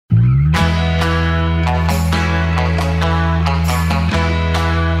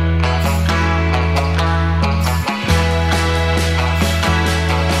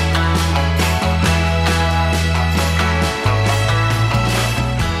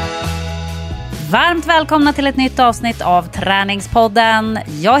Varmt välkomna till ett nytt avsnitt av Träningspodden.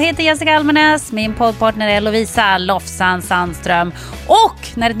 Jag heter Jessica Almenäs, min poddpartner är Lovisa Lofsan Sandström. Och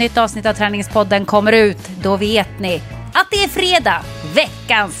när ett nytt avsnitt av Träningspodden kommer ut, då vet ni att det är fredag,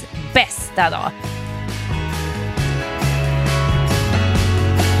 veckans bästa dag.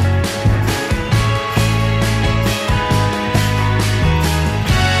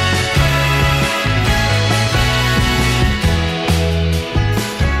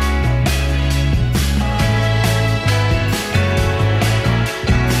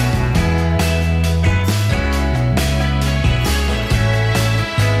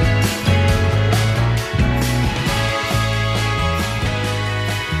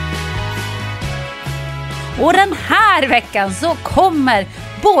 Och den här veckan så kommer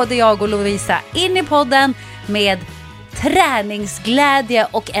både jag och Lovisa in i podden med träningsglädje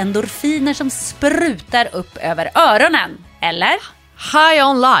och endorfiner som sprutar upp över öronen. Eller? High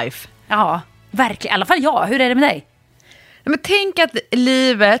on life. Ja, verkligen. I alla fall jag. Hur är det med dig? Men tänk att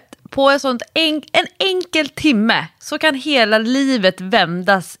livet på en enkel timme så kan hela livet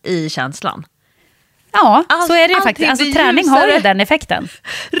vändas i känslan. Ja, så är det ju faktiskt. Alltså träning har ju den effekten.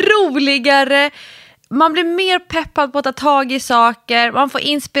 Roligare. Man blir mer peppad på att ta tag i saker. Man får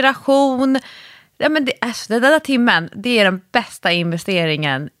inspiration. Ja, men den där timmen, det är den bästa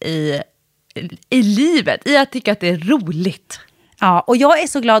investeringen i livet. I att tycka att det är roligt. Ja, och jag är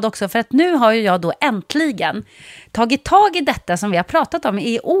så glad också för att nu har ju jag då äntligen tagit tag i detta som vi har pratat om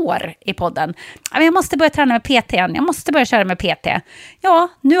i år i podden. Jag måste börja träna med PT igen. Jag måste börja köra med PT. Ja,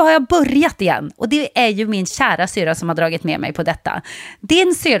 nu har jag börjat igen. Och det är ju min kära syrra som har dragit med mig på detta.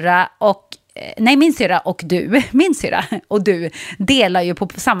 Min syrra och du delar ju på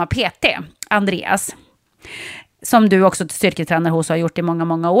samma PT, Andreas. Som du också styrketränare hos har gjort i många,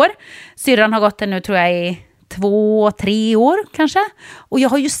 många år. Syrran har gått den nu tror jag i 2-3 år kanske. Och jag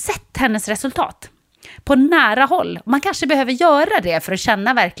har ju sett hennes resultat på nära håll. Man kanske behöver göra det för att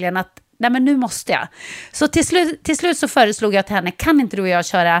känna verkligen att nej, men nu måste jag. Så till slut så föreslog jag till henne, kan inte du och jag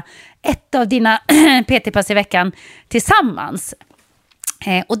köra ett av dina PT-pass i veckan tillsammans?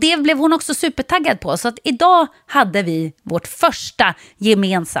 Och det blev hon också supertaggad på. Så att idag hade vi vårt första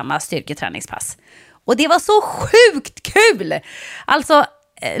gemensamma styrketräningspass. Och det var så sjukt kul! Alltså,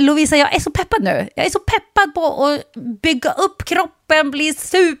 Lovisa, jag är så peppad nu. Jag är så peppad på att bygga upp kroppen, bli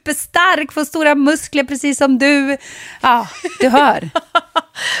superstark, få stora muskler precis som du. Ja, du hör.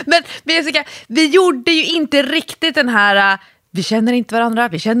 Men Jessica, vi gjorde ju inte riktigt den här vi känner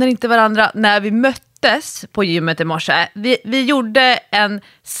inte varandra när vi möttes på gymmet i morse. Vi gjorde en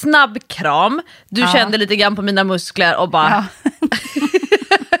snabb kram. Du kände lite grann på mina muskler och bara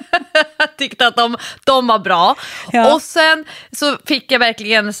tyckte att de var bra. Ja. Och sen så fick jag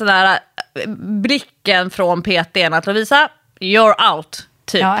verkligen sån där blicken från PT:n att Lovisa, you're out.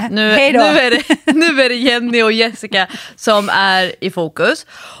 Typ. Ja, nu är det Jenny och Jessica som är i fokus.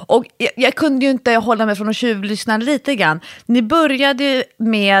 Och jag kunde ju inte hålla mig från att tjuvlyssna lite grann. Ni började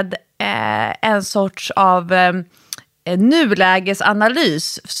med en sorts av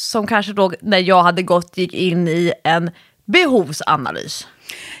nulägesanalys som kanske då när jag hade gick in i en behovsanalys.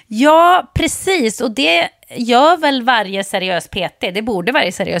 Ja, precis. Och det gör väl varje seriös PT. Det borde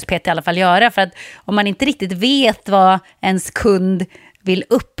varje seriös PT i alla fall göra. För att om man inte riktigt vet vad ens kund vill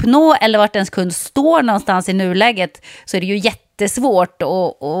uppnå eller vart ens kund står någonstans i nuläget, så är det ju jättesvårt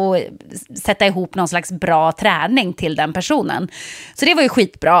att sätta ihop någon slags bra träning till den personen. Så det var ju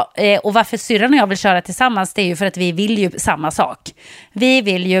skitbra. Och varför syrran och jag vill köra tillsammans, det är ju för att vi vill ju samma sak. Vi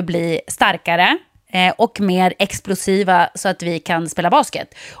vill ju bli starkare och mer explosiva så att vi kan spela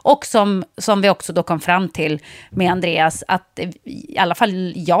basket. Och som vi också då kom fram till med Andreas, att i alla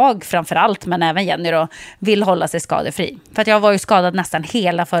fall jag framförallt, men även Jenny då, vill hålla sig skadefri. För att jag var ju skadad nästan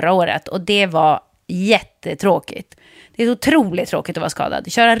hela förra året och det var jättetråkigt. Det är otroligt tråkigt att vara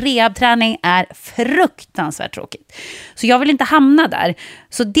skadad. Köra rehabträning är fruktansvärt tråkigt. Så jag vill inte hamna där.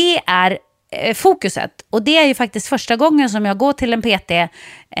 Så det är fokuset. Och det är ju faktiskt första gången som jag går till en PT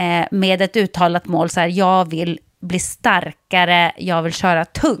med ett uttalat mål så här, jag vill bli starkare, jag vill köra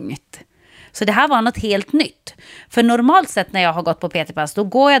tungt. Så det här var något helt nytt. För normalt sett när jag har gått på PT-pass, då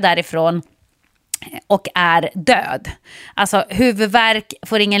går jag därifrån och är död. Alltså huvudvärk,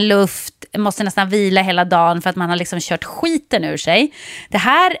 får ingen luft, måste nästan vila hela dagen för att man har liksom kört skiten ur sig. Det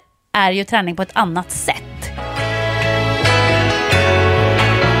här är ju träning på ett annat sätt.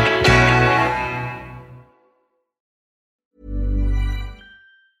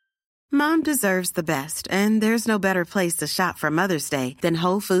 mom deserves the best, and there's no better place to shop for Mother's Day than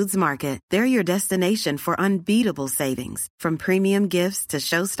Whole Foods Market. They're your destination for unbeatable savings, from premium gifts to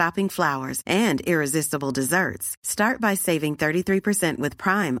show-stopping flowers and irresistible desserts. Start by saving 33% with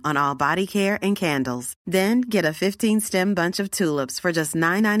Prime on all body care and candles. Then get a 15-stem bunch of tulips for just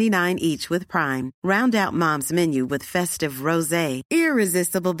 $9.99 each with Prime. Round out Mom's menu with festive rosé,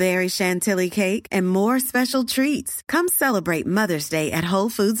 irresistible berry chantilly cake, and more special treats. Come celebrate Mother's Day at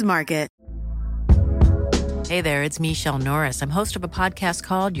Whole Foods Market. Hey there, it's Michelle Norris. I'm host of a podcast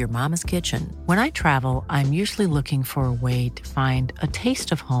called Your Mama's Kitchen. When I travel, I'm usually looking for a way to find a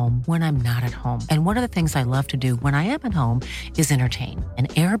taste of home when I'm not at home. And one of the things I love to do when I am at home is entertain. And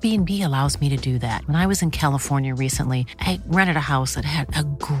Airbnb allows me to do that. When I was in California recently, I rented a house that had a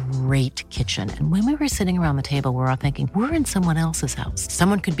great kitchen. And when we were sitting around the table, we're all thinking, we're in someone else's house.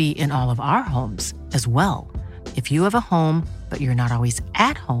 Someone could be in all of our homes as well. If you have a home, but you're not always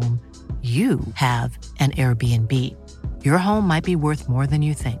at home, you have an Airbnb. Your home might be worth more than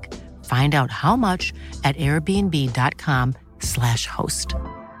you think. Find out how much at airbnb.com/host.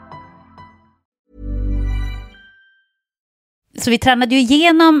 Så vi tränade ju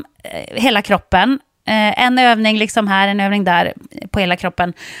igenom hela kroppen. En övning liksom här, en övning där på hela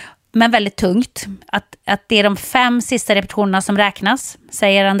kroppen. Men väldigt tungt. Att det är de 5 sista repetitionerna som räknas,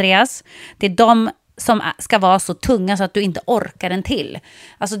 säger Andreas. Det är de som ska vara så tunga så att du inte orkar en till.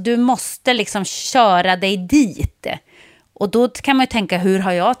 Alltså du måste liksom köra dig dit. Och då kan man ju tänka, hur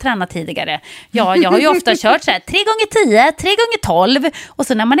har jag tränat tidigare? Ja, jag har ju ofta kört så här 3x10, 3x12. Och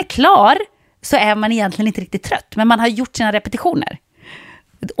så när man är klar så är man egentligen inte riktigt trött. Men man har gjort sina repetitioner.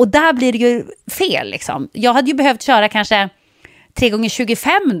 Och där blir det ju fel liksom. Jag hade ju behövt köra kanske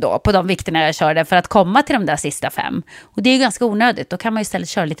 3x25 då på de vikterna jag körde för att komma till de där sista 5. Och det är ju ganska onödigt. Då kan man ju istället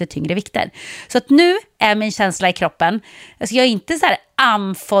köra lite tyngre vikter. Så att nu är min känsla i kroppen, alltså jag är inte så här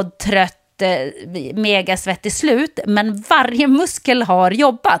andfådd, trött, mega svettig slut, men varje muskel har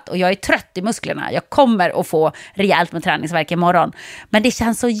jobbat och jag är trött i musklerna. Jag kommer att få rejält med träningsvärk imorgon. Men det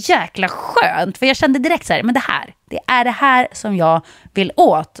känns så jäkla skönt, för jag kände direkt så här, men det är det här som jag vill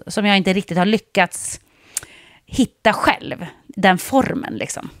åt, som jag inte riktigt har lyckats hitta själv, den formen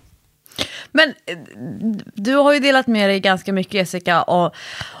liksom. Men du har ju delat med dig ganska mycket, Jessica,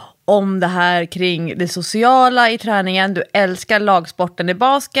 om det här kring det sociala i träningen. Du älskar lagsporten i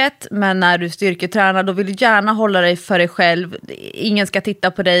basket, men när du styrketränar då vill du gärna hålla dig för dig själv. Ingen ska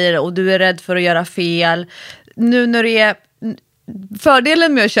titta på dig och du är rädd för att göra fel. Nu när det är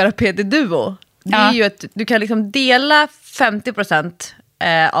fördelen med att köra PT-duo, det är ju att du kan liksom dela 50%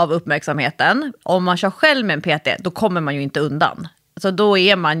 av uppmärksamheten. Om man kör själv med en PT, då kommer man ju inte undan. Så då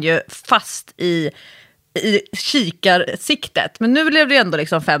är man ju fast i kikarsiktet. Men nu blev det ändå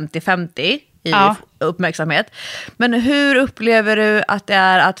liksom 50-50 i uppmärksamhet. Men hur upplever du att det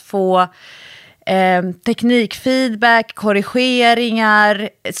är att få teknikfeedback, korrigeringar,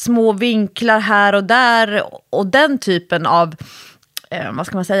 små vinklar här och där och den typen av vad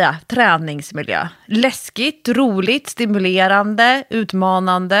ska man säga, träningsmiljö? Läskigt, roligt, stimulerande,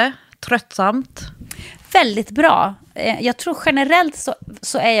 utmanande, tröttsamt? Väldigt bra. Jag tror generellt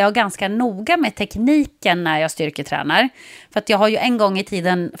så är jag ganska noga med tekniken när jag styrketränar. För att jag har ju en gång i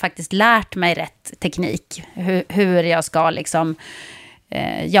tiden faktiskt lärt mig rätt teknik. Hur jag ska liksom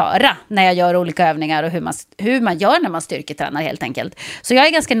göra när jag gör olika övningar och hur man gör när man styrketränar helt enkelt. Så jag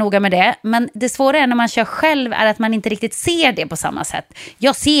är ganska noga med det. Men det svåra är när man kör själv är att man inte riktigt ser det på samma sätt.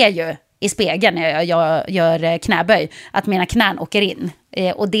 Jag ser ju i spegeln när jag gör knäböj att mina knän åker in.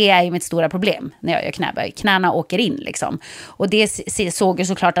 Och det är ju mitt stora problem när jag gör knäböj. Knäna åker in liksom. Och det såg ju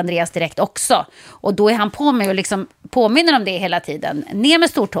såklart Andreas direkt också. Och då är han på mig och liksom påminner om det hela tiden. Ner med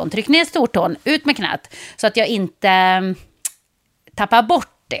stortån, tryck ner stortån, ut med knät. Så att jag inte tappar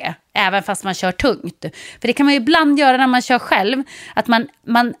bort det, även fast man kör tungt. För det kan man ju ibland göra när man kör själv. Att man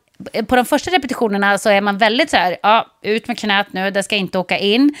på de första repetitionerna så är man väldigt så här, ut med knät nu, det ska inte åka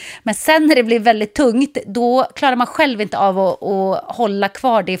in. Men sen när det blir väldigt tungt, då klarar man själv inte av att hålla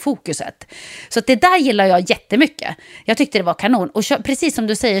kvar det fokuset. Så att det där gillar jag jättemycket. Jag tyckte det var kanon. Och precis som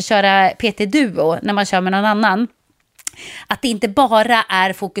du säger, köra PT-duo när man kör med någon annan. Att det inte bara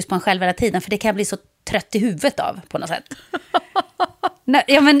är fokus på en själv hela tiden, för det kan bli så trött i huvudet av på något sätt.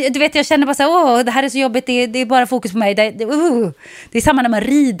 Ja, men du vet, jag känner bara så här, det här är så jobbigt, det är bara fokus på mig. Det är samma när man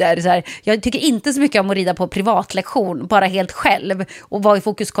rider. Så här. Jag tycker inte så mycket om att rida på privatlektion, bara helt själv och vara i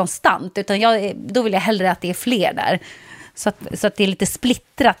fokus konstant. Utan då vill jag hellre att det är fler där. Så att det är lite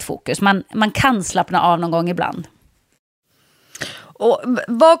splittrat fokus. Man kan slappna av någon gång ibland. Och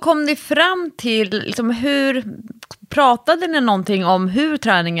vad kom ni fram till, liksom pratade ni någonting om hur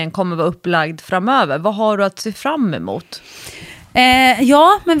träningen kommer vara upplagd framöver? Vad har du att se fram emot?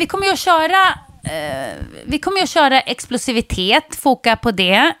 Ja, men vi kommer ju att köra explosivitet, foka på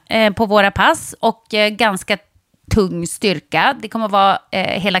det på våra pass och ganska tung styrka. Det kommer att vara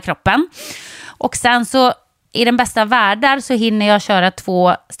hela kroppen. Och sen så i den bästa världar så hinner jag köra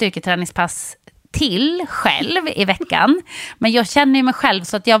 2 styrketräningspass till själv i veckan. Men jag känner ju mig själv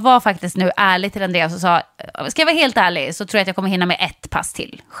så att jag var faktiskt nu ärlig till Andreas och sa, ska jag vara helt ärlig så tror jag att jag kommer hinna med 1 pass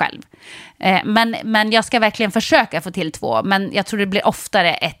till själv. Men jag ska verkligen försöka få till 2. Men jag tror det blir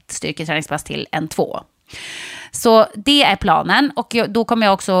oftare 1 styrketräningspass till än 2. Så det är planen och då kommer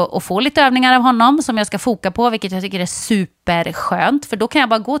jag också att få lite övningar av honom som jag ska foka på, vilket jag tycker är superskönt, för då kan jag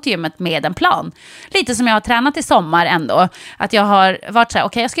bara gå till gymmet med en plan. Lite som jag har tränat i sommar ändå, att jag har varit så här,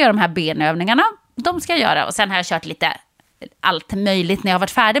 okej, jag ska göra de här benövningarna, de ska jag göra, och sen har jag kört lite allt möjligt när jag har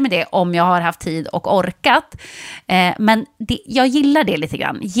varit färdig med det, om jag har haft tid och orkat. Men jag gillar det lite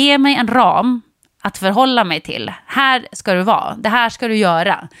grann. Ge mig en ram att förhålla mig till. Här ska du vara. Det här ska du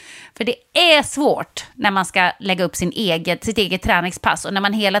göra. För det är svårt när man ska lägga upp sitt eget träningspass. Och när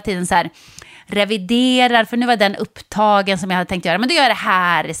man hela tiden så här reviderar. För nu var den upptagen som jag hade tänkt göra. Men då gör jag det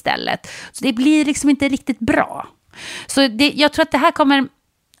här istället. Så det blir liksom inte riktigt bra. Så jag tror att det här kommer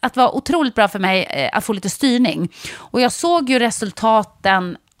att vara otroligt bra för mig att få lite styrning. Och jag såg ju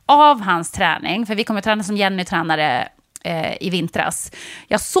resultaten av hans träning. För vi kommer att träna som Jenny tränare i vintras.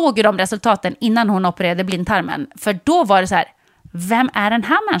 Jag såg ju de resultaten innan hon opererade blindtarmen. För då var det så här, vem är den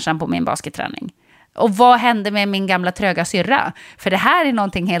här människan på min basketträning? Och vad hände med min gamla tröga syrra? För det här är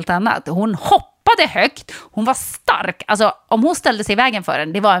någonting helt annat. Hon hoppade högt, hon var stark. Alltså om hon ställde sig i vägen för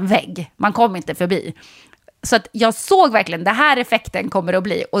den, det var en vägg. Man kom inte förbi. Så att jag såg verkligen, det här effekten kommer att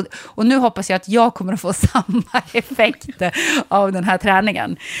bli. Och nu hoppas jag att jag kommer att få samma effekt av den här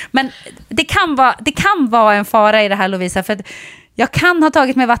träningen. Men det kan vara en fara i det här, Lovisa. För att jag kan ha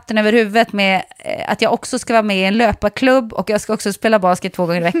tagit mig vatten över huvudet med att jag också ska vara med i en löparklubb. Och jag ska också spela basket 2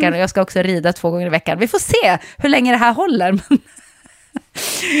 gånger i veckan. Och jag ska också rida 2 gånger i veckan. Vi får se hur länge det här håller. Men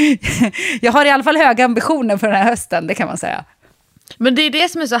jag har i alla fall höga ambitioner för den här hösten, det kan man säga. Men det är det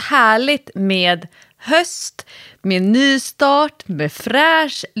som är så härligt med höst, med nystart, med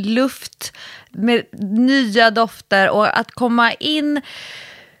fräsch luft, med nya dofter och att komma in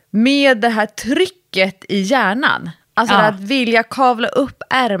med det här trycket i hjärnan. Alltså att vilja kavla upp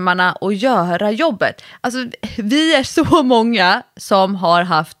ärmarna och göra jobbet. Alltså vi är så många som har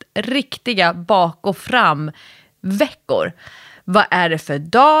haft riktiga bak- och fram veckor. Vad är det för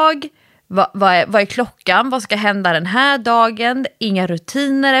dag? Vad är klockan? Vad ska hända den här dagen? Inga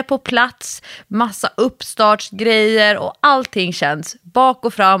rutiner är på plats. Massa uppstartsgrejer och allting känns bak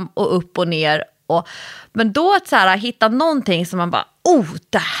och fram och upp och ner. Men då att så här, hitta någonting som man bara,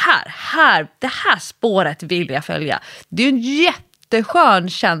 det här spåret vill jag följa. Det är en jätteskön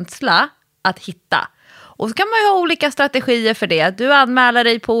känsla att hitta. Och så kan man ju ha olika strategier för det. Du anmäler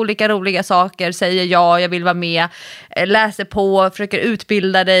dig på olika roliga saker, säger ja, jag vill vara med, läser på, försöker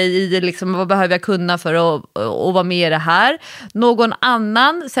utbilda dig i liksom, vad behöver jag kunna för att vara med i det här. Någon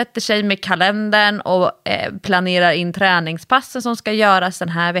annan sätter sig med kalendern och planerar in träningspassen som ska göras den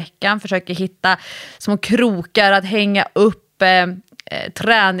här veckan. Försöker hitta små krokar att hänga upp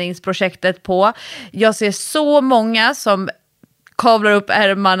träningsprojektet på. Jag ser så många som kavlar upp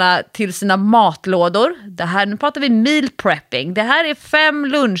ärmarna till sina matlådor. Nu pratar vi meal prepping. Det här är 5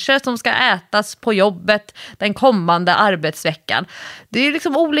 luncher som ska ätas på jobbet den kommande arbetsveckan. Det är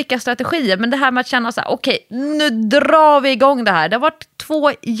liksom olika strategier, men det här med att känna så här, okej, nu drar vi igång det här. Det har varit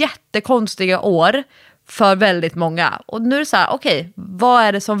 2 jättekonstiga år för väldigt många. Och nu är det så här, okej, vad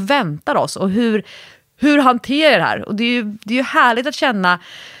är det som väntar oss och hur hanterar det här? Och det är ju härligt att känna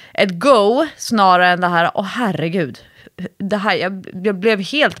ett go snarare än det här, herregud. Det här, jag blev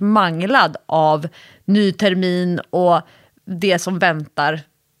helt manglad av ny termin och det som väntar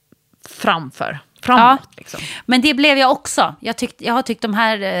framåt. Ja, liksom. Men det blev jag också. Jag har tyckt de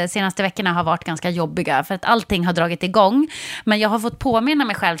här senaste veckorna har varit ganska jobbiga för att allting har dragit igång. Men jag har fått påminna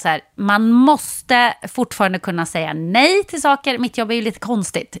mig själv så här, man måste fortfarande kunna säga nej till saker. Mitt jobb är ju lite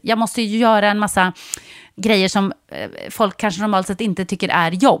konstigt. Jag måste ju göra en massa grejer som folk kanske normalt sett inte tycker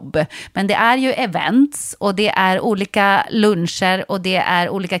är jobb. Men det är ju events och det är olika luncher och det är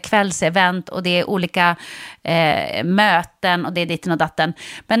olika kvällsevent och det är olika möten och det är ditten och datten.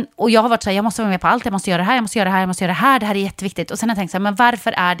 Och jag har varit så här, jag måste vara med på allt, jag måste göra det här, jag måste göra det här, jag måste göra det här, det här är jätteviktigt. Och sen har jag tänkt så här, men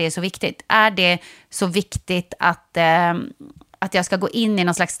varför är det så viktigt? Är det så viktigt att jag ska gå in i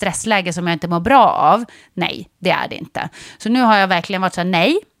någon slags stressläge som jag inte mår bra av? Nej, det är det inte. Så nu har jag verkligen varit så här,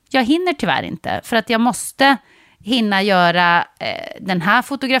 nej, jag hinner tyvärr inte. För att jag måste hinna göra den här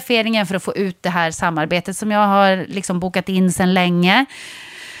fotograferingen för att få ut det här samarbetet som jag har liksom bokat in sedan länge.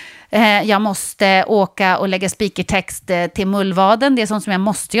 Jag måste åka och lägga speakertext till Mullvaden. Det är sånt som jag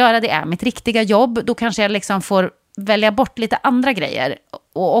måste göra. Det är mitt riktiga jobb. Då kanske jag liksom får välja bort lite andra grejer.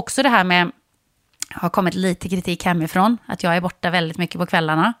 Och också det här med, har kommit lite kritik hemifrån, att jag är borta väldigt mycket på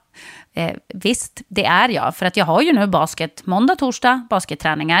kvällarna. Visst, det är jag. För att jag har ju nu basket måndag, torsdag,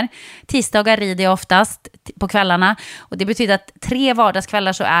 basketträningar. Tisdagar rider jag oftast på kvällarna. Och det betyder att 3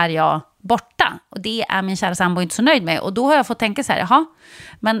 vardagskvällar så är jag borta. Och det är min kära sambo inte så nöjd med. Och då har jag fått tänka så här, jaha,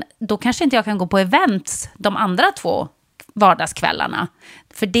 men då kanske inte jag kan gå på events de andra 2 vardagskvällarna.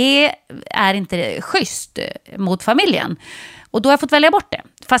 För det är inte schysst mot familjen. Och då har jag fått välja bort det.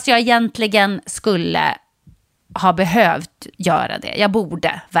 Fast jag egentligen skulle ha behövt göra det. Jag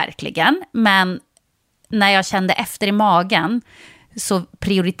borde verkligen. Men när jag kände efter i magen så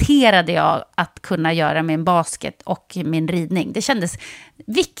prioriterade jag att kunna göra min basket och min ridning. Det kändes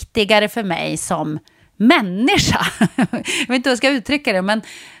viktigare för mig som människa. Jag vet inte hur jag ska uttrycka det, men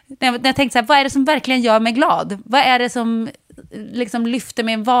när jag tänkte så här, vad är det som verkligen gör mig glad? Vad är det som liksom lyfter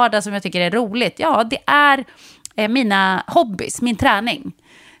min vardag som jag tycker är roligt? Ja, det är mina hobbys, min träning.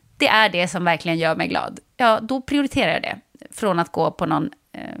 Det är det som verkligen gör mig glad. Ja, då prioriterar jag det. Från att gå på någon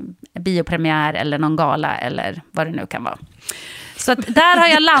biopremiär eller någon gala eller vad det nu kan vara. Så att där har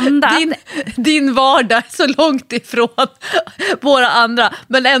jag landat. Din vardag är så långt ifrån våra andra,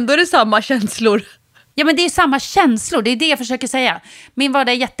 men ändå är det samma känslor. Ja, men det är samma känslor, det är det jag försöker säga. Min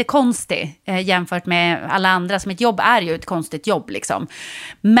vardag är jättekonstig jämfört med alla andra. Så mitt jobb är ju ett konstigt jobb liksom.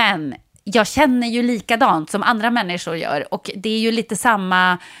 Men jag känner ju likadant som andra människor gör. Och det är ju lite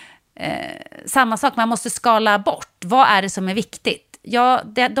samma sak, man måste skala bort. Vad är det som är viktigt? Ja,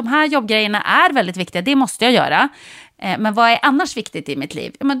 de här jobbgrejerna är väldigt viktiga, det måste jag göra. Men vad är annars viktigt i mitt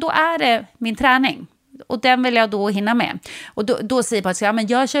liv? Ja, men då är det min träning. Och den vill jag då hinna med. Och då säger Patrik, ja, men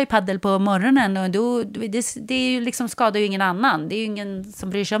jag kör ju paddel på morgonen. Och det är ju liksom, skadar ju ingen annan. Det är ju ingen som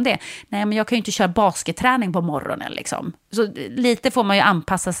bryr sig om det. Nej, men jag kan ju inte köra basketträning på morgonen liksom. Så lite får man ju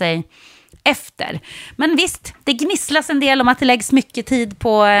anpassa sig efter. Men visst, det gnisslas en del om att det läggs mycket tid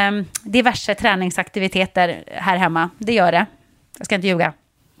på diverse träningsaktiviteter här hemma. Det gör det. Jag ska inte ljuga.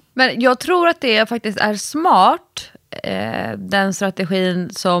 Men jag tror att det faktiskt är smart, den strategin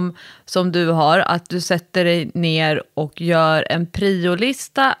som du har, att du sätter dig ner och gör en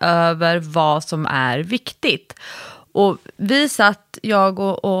priolista över vad som är viktigt. Och vi satt, jag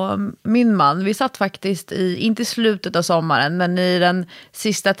och min man, vi satt faktiskt inte i slutet av sommaren, men i den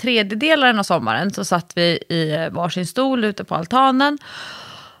sista tredjedelen av sommaren så satt vi i varsin stol ute på altanen.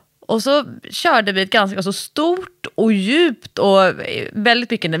 Och så körde vi ett ganska så stort och djupt och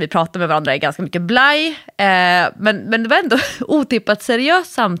väldigt mycket när vi pratar med varandra är ganska mycket blaj. Men det var ändå otippat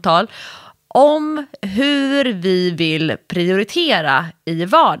seriöst samtal om hur vi vill prioritera i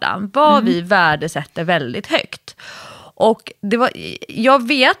vardagen. Vad vi värdesätter väldigt högt. Och det var, jag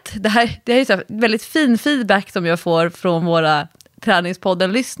vet, det här är så väldigt fin feedback som jag får från våra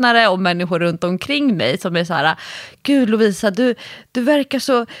träningspodden-lyssnare och människor runt omkring mig som är så här: gud Lovisa, du verkar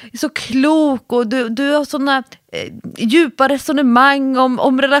så klok och du har såna djupa resonemang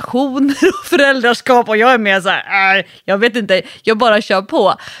om relationer och föräldraskap, och jag är mer så här, jag vet inte, jag bara kör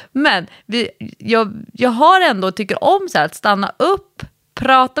på. Men jag har ändå, tycker om så här, att stanna upp,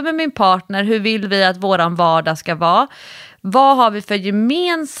 prata med min partner, hur vill vi att våran vardag ska vara? Vad har vi för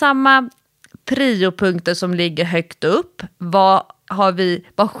gemensamma priopunkter som ligger högt upp? Vad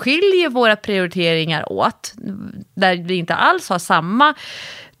skiljer våra prioriteringar åt? Där vi inte alls har samma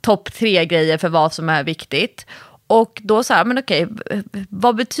topp 3 grejer för vad som är viktigt. Och då så här, men okej,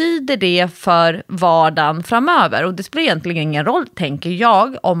 vad betyder det för vardagen framöver? Och det spelar egentligen ingen roll, tänker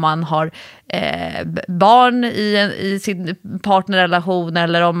jag, om man har barn i sin partnerrelation,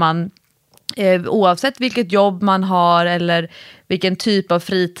 eller om man oavsett vilket jobb man har eller vilken typ av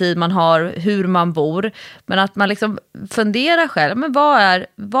fritid man har, hur man bor, men att man liksom funderar själv, men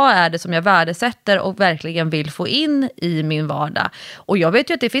vad är det som jag värdesätter och verkligen vill få in i min vardag. Och jag vet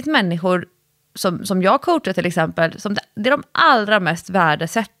ju att det finns människor som jag coachar till exempel, som det de allra mest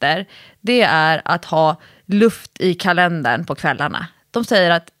värdesätter, det är att ha luft i kalendern på kvällarna. De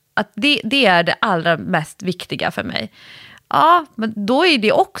säger att det är det allra mest viktiga för mig. Ja, men då är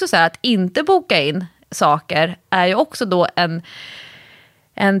det också så här att inte boka in saker är ju också då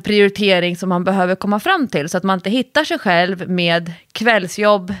en prioritering som man behöver komma fram till, så att man inte hittar sig själv med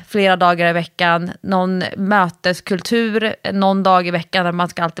kvällsjobb flera dagar i veckan, någon möteskultur någon dag i veckan där man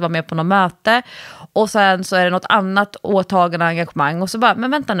ska alltid vara med på något möte, och sen så är det något annat åtagande engagemang, och så bara,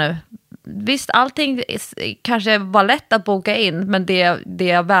 men vänta nu, visst, allting kanske var lätt att boka in, men det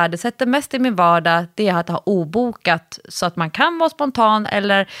jag värdesätter mest i min vardag, det är att ha obokat så att man kan vara spontan,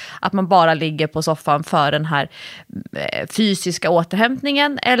 eller att man bara ligger på soffan för den här fysiska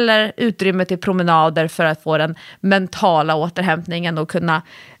återhämtningen, eller utrymme till promenader för att få den mentala återhämtningen och kunna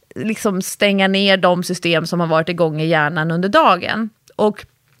liksom stänga ner de system som har varit igång i hjärnan under dagen. Och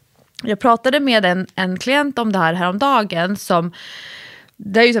jag pratade med en klient om det här häromdagen,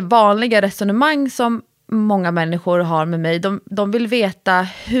 det är ju så vanliga resonemang som många människor har med mig. De vill veta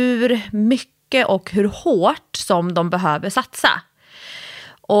hur mycket och hur hårt som de behöver satsa.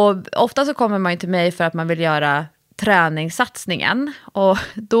 Och ofta så kommer man till mig för att man vill göra träningssatsningen. Och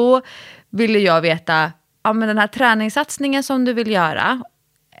då vill jag veta, ja, men den här träningssatsningen som du vill göra,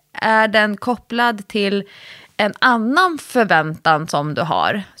 är den kopplad till en annan förväntan som du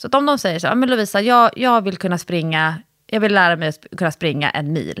har? Så att om de säger så, ja men Lovisa, jag vill kunna springa, jag vill lära mig att kunna springa 1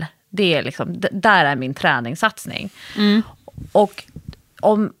 mil. Det är liksom, där är min träningssatsning. Och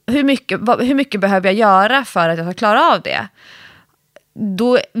hur mycket behöver jag göra för att jag ska klara av det?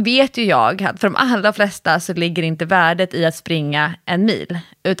 Då vet ju jag att för de allra flesta så ligger inte värdet i att springa 1 mil.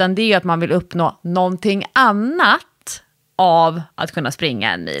 Utan det är ju att man vill uppnå någonting annat av att kunna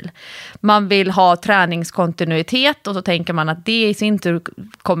springa 1 mil. Man vill ha träningskontinuitet, och så tänker man att det i sin tur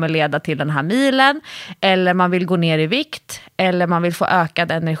kommer leda till den här milen. Eller man vill gå ner i vikt, eller man vill få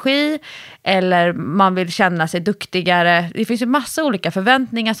ökad energi, eller man vill känna sig duktigare. Det finns ju massa olika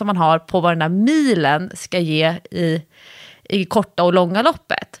förväntningar som man har på vad den här milen ska ge i korta och långa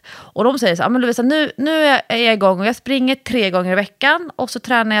loppet. Och de säger så här, men Lovisa, nu är jag igång och jag springer 3 gånger i veckan, och så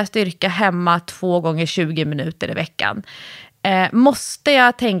tränar jag styrka hemma 2 gånger 20 minuter i veckan. Måste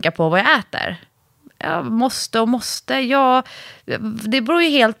jag tänka på vad jag äter? Jag måste. Det beror ju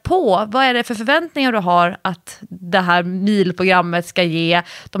helt på. Vad är det för förväntningar du har att det här milprogrammet ska ge,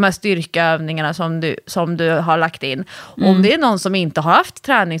 de här styrkeövningarna som du har lagt in. Om det är någon som inte har haft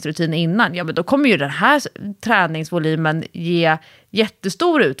träningsrutin innan, ja men då kommer ju den här träningsvolymen ge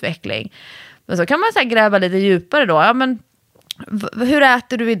jättestor utveckling. Men så kan man så här gräva lite djupare då. Ja, men hur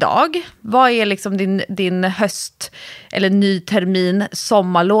äter du idag? Vad är liksom din höst eller ny termin,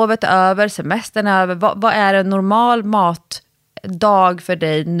 sommarlovet över, semestern över? Vad är en normal matdag för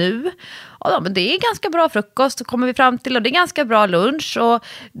dig nu? Ja, men det är ganska bra frukost, kommer vi fram till, och det är ganska bra lunch, och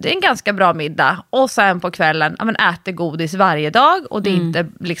det är en ganska bra middag. Och sen på kvällen, ja, men äter godis varje dag, och det är inte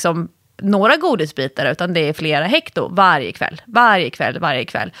liksom några godisbitar, utan det är flera hekto varje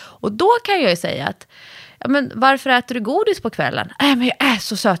kväll. Och då kan jag ju säga att, ja, men varför äter du godis på kvällen? Men jag är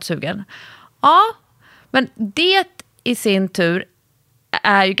så sötsugen. Ja, men det i sin tur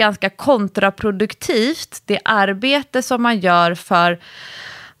är ju ganska kontraproduktivt. Det arbete som man gör för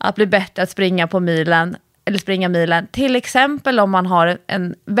att bli bättre att springa milen. Till exempel om man har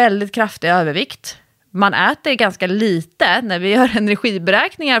en väldigt kraftig övervikt. Man äter ganska lite när vi gör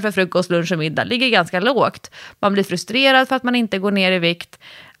energiberäkningar för frukost, lunch och middag. Ligger ganska lågt. Man blir frustrerad för att man inte går ner i vikt.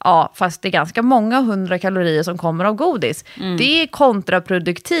 Ja, fast det är ganska många 100 kalorier som kommer av godis. Det är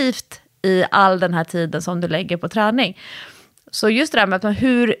kontraproduktivt i all den här tiden som du lägger på träning. Så just det här med att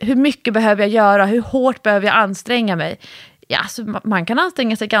hur mycket behöver jag göra? Hur hårt behöver jag anstränga mig? Ja, så man kan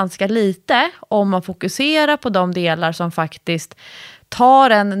anstränga sig ganska lite om man fokuserar på de delar som faktiskt tar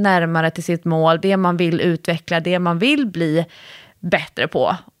en närmare till sitt mål. Det man vill utveckla, det man vill bli bättre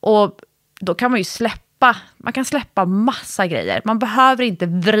på. Och då kan man ju släppa massa grejer. Man behöver inte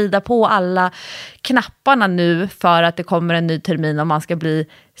vrida på alla knapparna nu för att det kommer en ny termin och man ska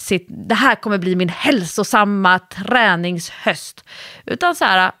det här kommer bli min hälsosamma träningshöst. Utan så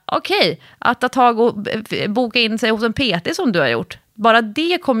här, okej, att ta tag och boka in sig hos en PT som du har gjort. Bara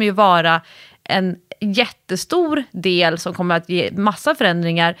det kommer ju vara en jättestor del som kommer att ge massa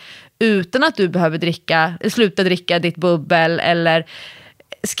förändringar utan att du behöver sluta dricka ditt bubbel eller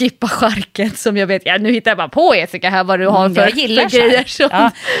skippa charken som jag vet. Ja, nu hittar jag bara på, Jessica, här vad du har för grejer.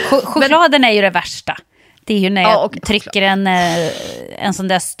 Ja. Chokladen är ju det värsta. Det är ju när jag trycker en sån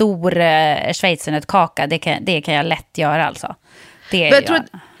där stor schweizernötkaka. Det kan jag lätt göra alltså. Det är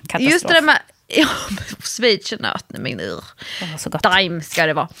katastrof. Just det med schweizernöt, Daim ska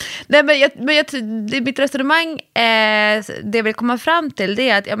det vara. Nej, men mitt resonemang, det jag vill komma fram till, det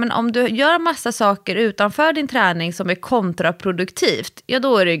är att men om du gör massa saker utanför din träning som är kontraproduktivt, ja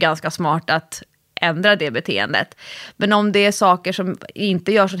då är det ju ganska smart att ändra det beteendet. Men om det är saker som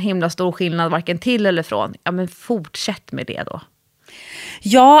inte gör så himla stor skillnad varken till eller från, ja men fortsätt med det då.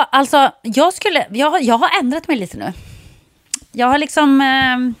 Ja, alltså jag har ändrat mig lite nu. Jag har liksom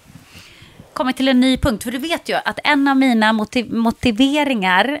kommit till en ny punkt. För du vet ju att en av mina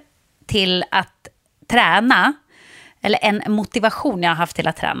motiveringar till att träna eller en motivation jag har haft till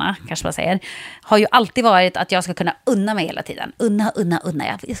att träna, kanske man säger, har ju alltid varit att jag ska kunna unna mig hela tiden.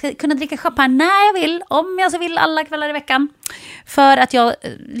 Unna. Jag ska kunna dricka champagne när jag vill, om jag så vill, alla kvällar i veckan. För att jag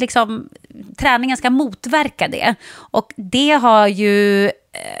liksom, träningen ska motverka det. Och det har ju...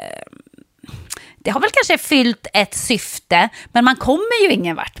 Det har väl kanske fyllt ett syfte, men man kommer ju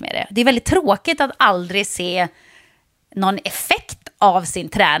ingen vart med det. Det är väldigt tråkigt att aldrig se någon effekt av sin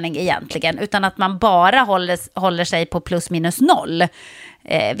träning egentligen, utan att man bara håller sig på plus minus noll.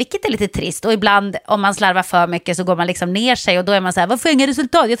 Vilket är lite trist. Och ibland om man slarvar för mycket så går man liksom ner sig och då är man så här, vad får jag inga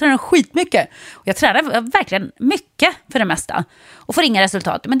resultat? Jag tränar skitmycket. Och jag tränar verkligen mycket för det mesta och får inga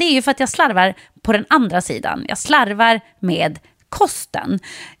resultat. Men det är ju för att jag slarvar på den andra sidan. Jag slarvar med kosten.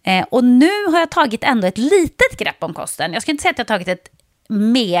 Och nu har jag tagit ändå ett litet grepp om kosten. Jag ska inte säga att jag har tagit ett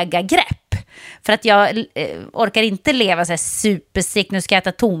megagrepp. För att jag orkar inte leva så här superstrikt. Nu ska jag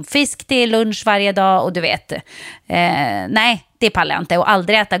äta tonfisk till lunch varje dag och du vet. Nej, det pallar jag inte. Och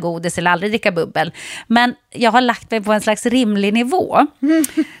aldrig äta godis eller aldrig dricka bubbel. Men jag har lagt mig på en slags rimlig nivå.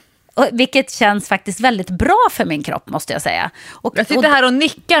 Vilket känns faktiskt väldigt bra för min kropp, måste jag säga. Jag sitter här och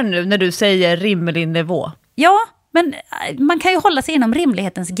nickar nu när du säger rimlig nivå. Ja, men man kan ju hålla sig inom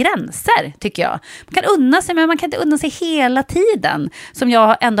rimlighetens gränser, tycker jag. Man kan unna sig, men man kan inte unna sig hela tiden. Som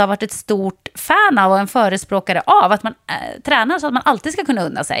jag ändå har varit ett stort fan av och en förespråkare av. Att man tränar så att man alltid ska kunna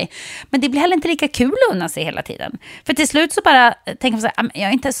unna sig. Men det blir heller inte lika kul att unna sig hela tiden. För till slut så bara tänker man så här, jag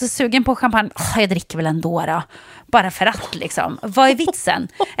är inte så sugen på champagne. Jag dricker väl ändå då. Bara för att liksom. Vad är vitsen?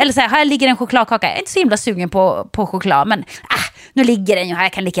 Eller så här ligger en chokladkaka. Jag är inte så himla sugen på choklad. Men nu ligger den ju här,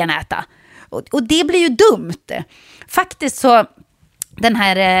 jag kan lika gärna äta. Och det blir ju dumt. Faktiskt så, den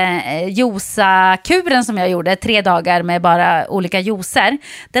här juica-kuren som jag gjorde, 3 dagar med bara olika juicer,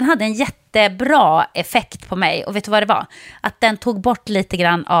 den hade en jättebra effekt på mig. Och vet du vad det var? Att den tog bort lite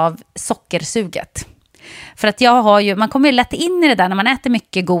grann av sockersuget. För att man kommer ju lätt in i det där när man äter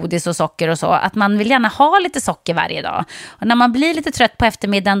mycket godis och socker och så, att man vill gärna ha lite socker varje dag. Och när man blir lite trött på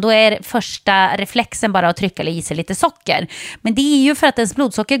eftermiddagen, då är första reflexen bara att trycka i sig lite socker. Men det är ju för att ens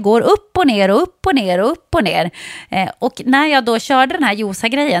blodsocker går upp och ner och upp och ner och upp och ner. Och när jag då körde den här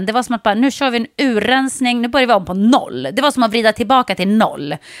juica-grejen, det var som att bara, nu kör vi en urrensning, nu börjar vi om på 0. Det var som att vrida tillbaka till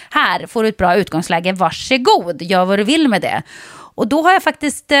 0. Här får du ett bra utgångsläge, varsågod, gör vad du vill med det. Och då har jag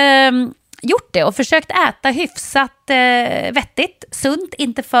faktiskt... gjort det och försökt äta hyfsat vettigt, sunt,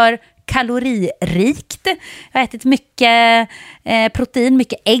 inte för kaloririkt. Jag har ätit mycket protein,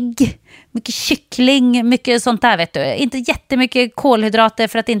 mycket ägg, mycket kyckling, mycket sånt där, vet du. Inte jättemycket kolhydrater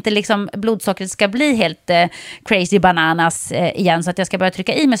för att inte liksom blodsockret ska bli helt crazy bananas igen, så att jag ska börja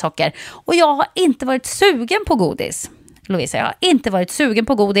trycka i mig socker. Och jag har inte varit sugen på godis. Lovisa, jag har inte varit sugen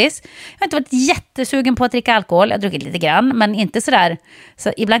på godis. Jag har inte varit jättesugen på att dricka alkohol. Jag har druckit lite grann, men inte sådär.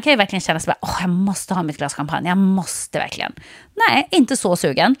 Så ibland kan jag verkligen känna så jag måste ha mitt glas champagne. Jag måste verkligen. Nej, inte så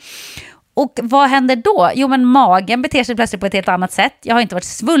sugen. Och vad händer då? Jo, men magen beter sig plötsligt på ett helt annat sätt. Jag har inte varit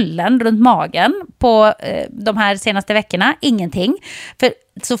svullen runt magen på de här senaste veckorna. Ingenting. För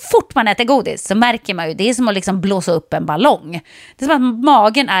så fort man äter godis så märker man ju, det är som att liksom blåsa upp en ballong. Det är som att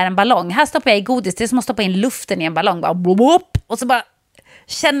magen är en ballong. Här stoppar jag i godis, det är som att stoppa in luften i en ballong. Bara blop, blop, och så bara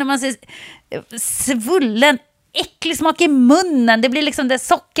känner man sig svullen, äcklig smak i munnen. Det blir liksom det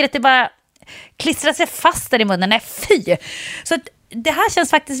sockret, det bara klistrar sig fast där i munnen. Nej, fy! Så att det här känns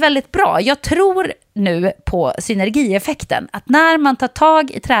faktiskt väldigt bra. Jag tror nu på synergieffekten. Att när man tar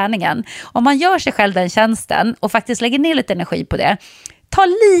tag i träningen, om man gör sig själv den tjänsten och faktiskt lägger ner lite energi på det, ta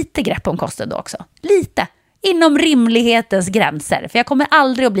lite grepp om kosten då också. Lite. Inom rimlighetens gränser. För jag kommer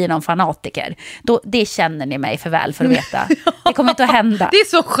aldrig att bli någon fanatiker. Det känner ni mig för väl för att veta. Det kommer inte att hända. Det är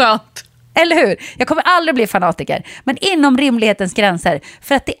så skönt. Eller hur? Jag kommer aldrig bli fanatiker. Men inom rimlighetens gränser.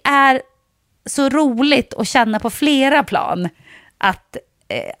 För att det är så roligt att känna på flera plan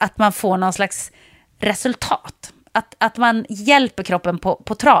att man får någon slags resultat. Att man hjälper kroppen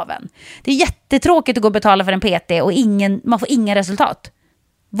på traven. Det är jättetråkigt att gå och betala för en PT och man får inga resultat.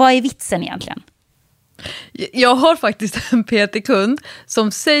 Vad är vitsen egentligen? Jag har faktiskt en PT-kund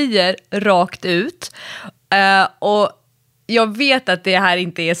som säger rakt ut, och jag vet att det här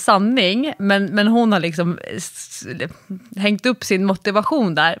inte är sanning, men hon har liksom hängt upp sin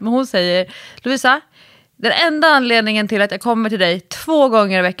motivation där. Men hon säger, Lovisa, den enda anledningen till att jag kommer till dig 2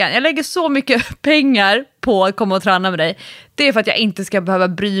 gånger i veckan, jag lägger så mycket pengar på att komma och träna med dig, det är för att jag inte ska behöva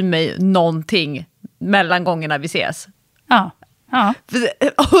bry mig någonting mellan gångerna vi ses. Ja. Ja.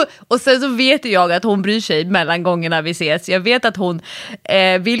 Och sen så vet jag att hon bryr sig mellan gångerna vi ses. Jag vet att hon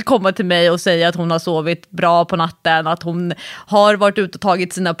vill komma till mig och säga att hon har sovit bra på natten, att hon har varit ute och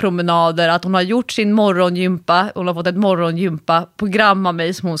tagit sina promenader, att hon har gjort sin morgongympa. Hon har fått ett morgongympa-program av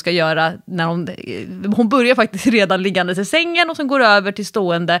mig som hon ska göra när hon börjar faktiskt redan liggandes i sängen och sen går över till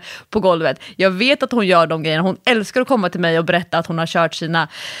stående på golvet. Jag vet att hon gör de grejerna. Hon älskar att komma till mig och berätta att hon har kört sina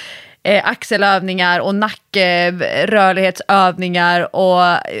axelövningar och nackrörlighetsövningar och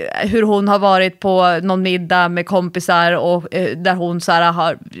hur hon har varit på någon middag med kompisar och där hon så här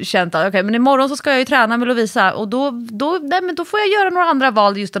har känt att okej, men imorgon så ska jag ju träna med Lovisa och då får jag göra några andra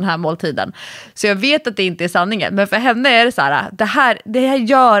val just den här måltiden. Så jag vet att det inte är sanningen, men för henne är det så här, det här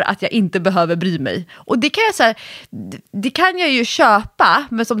gör att jag inte behöver bry mig. Och det kan jag så här, det kan jag ju köpa,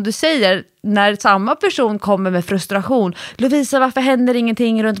 men som du säger, när samma person kommer med frustration, Lovisa, varför händer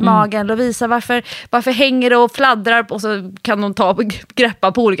ingenting runt magen? Lovisa, varför hänger det och fladdrar? Och så kan hon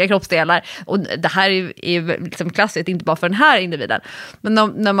greppa på olika kroppsdelar. Och det här är liksom klassiskt, inte bara för den här individen.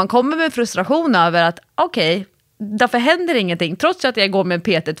 Men när man kommer med frustration över att okej, därför händer ingenting, trots att jag går med en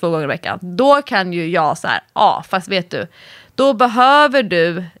PT 2 gånger i veckan, då kan ju jag så här, fast vet du, då behöver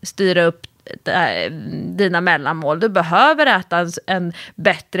du styra upp dina mellanmål. Du behöver äta en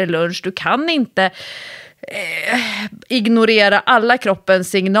bättre lunch. Du kan inte ignorera alla kroppens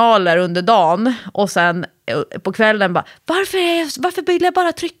signaler under dagen och sen på kvällen bara, varför vill jag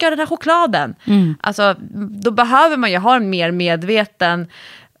bara trycka den här chokladen? Alltså, då behöver man ju ha en mer medveten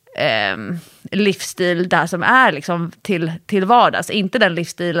livsstil där som är liksom till vardags. Inte den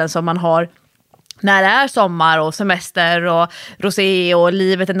livsstilen som man har när det är sommar och semester och rosé och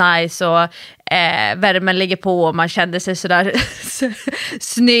livet är nice och värmen ligger på och man kände sig sådär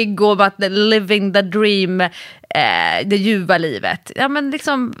snygg och att living the dream, det ljuva livet. Ja, men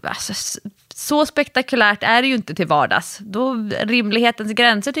liksom, alltså, så spektakulärt är det ju inte till vardags. Då, rimlighetens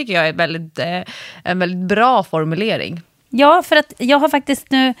gränser tycker jag är en väldigt bra formulering. Ja, för att jag har faktiskt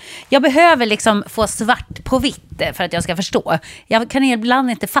jag behöver liksom få svart på vitt för att jag ska förstå. Jag kan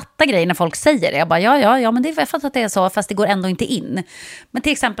ibland inte fatta grejer när folk säger det. Jag bara, ja, men jag fattar att det är så, fast det går ändå inte in. Men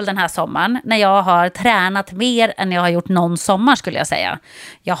till exempel den här sommaren, när jag har tränat mer än jag har gjort någon sommar, skulle jag säga.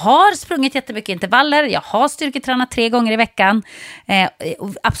 Jag har sprungit jättemycket intervaller, jag har styrketränat 3 gånger i veckan.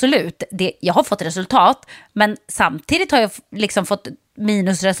 Absolut, jag har fått resultat, men samtidigt har jag liksom fått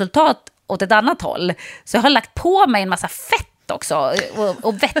minusresultat åt ett annat håll. Så jag har lagt på mig en massa fett också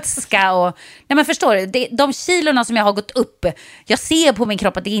och vätska och nej, men förstår du, de kilorna som jag har gått upp, jag ser på min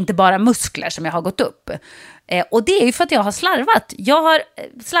kropp att det är inte bara muskler som jag har gått upp. Och det är ju för att jag har slarvat. Jag har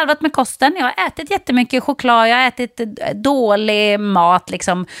slarvat med kosten, jag har ätit jättemycket choklad, jag har ätit dålig mat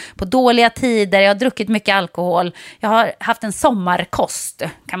liksom, på dåliga tider, jag har druckit mycket alkohol, jag har haft en sommarkost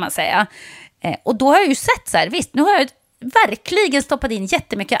kan man säga. Och då har jag ju sett så här, visst, nu har jag verkligen stoppat in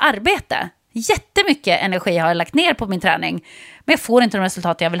jättemycket arbete. Jättemycket energi har jag lagt ner på min träning. Men jag får inte de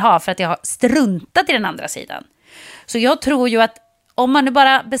resultat jag vill ha för att jag har struntat i den andra sidan. Så jag tror ju att om man nu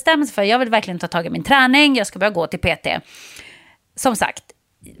bara bestämmer sig för jag vill verkligen ta tag i min träning, jag ska börja gå till PT. Som sagt,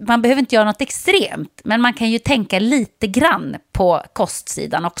 man behöver inte göra något extremt, men man kan ju tänka lite grann på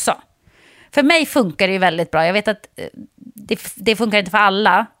kostsidan också. För mig funkar det ju väldigt bra. Jag vet att det funkar inte för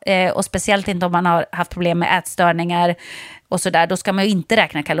alla. Och speciellt inte om man har haft problem med ätstörningar och sådär. Då ska man ju inte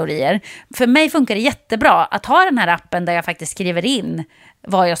räkna kalorier. För mig funkar det jättebra att ha den här appen där jag faktiskt skriver in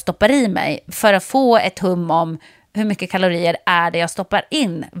vad jag stoppar i mig. För att få ett hum om hur mycket kalorier är det jag stoppar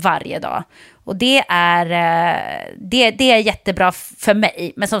in varje dag. Och det är jättebra för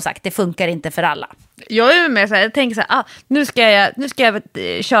mig. Men som sagt, det funkar inte för alla. Jag är med så här, jag tänker så här, nu ska jag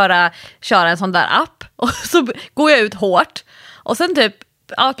köra en sån där app. Och så går jag ut hårt. Och sen typ,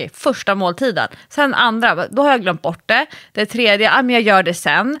 okej, första måltiden. Sen andra, då har jag glömt bort det. Det tredje, men jag gör det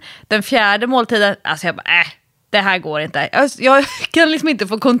sen. Den fjärde måltiden, alltså jag bara, det här går inte. Jag kan liksom inte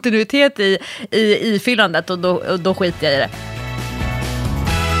få kontinuitet i ifyllandet och då skiter jag i det.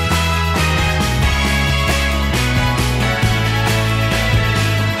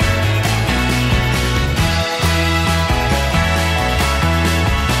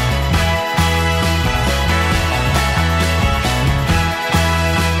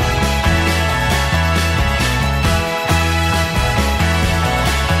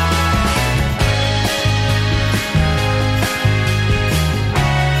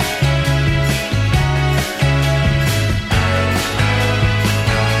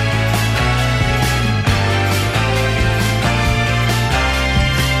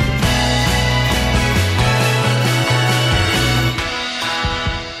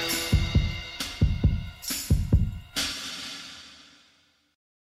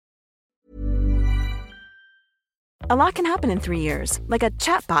 A lot can happen in 3 years, like a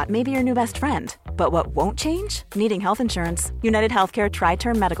chatbot may be your new best friend. But what won't change? Needing health insurance. United Healthcare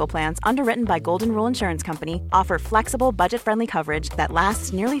Tri-Term Medical Plans, underwritten by Golden Rule Insurance Company, offer flexible, budget-friendly coverage that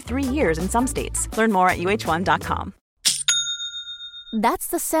lasts nearly 3 years in some states. Learn more at uh1.com. That's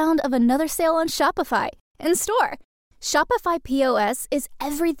the sound of another sale on Shopify in store. Shopify POS is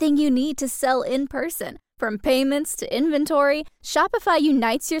everything you need to sell in person. From payments to inventory, Shopify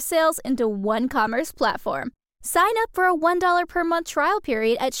unites your sales into one commerce platform. Sign up for a $1 per month trial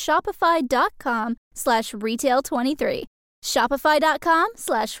period at shopify.com/retail23.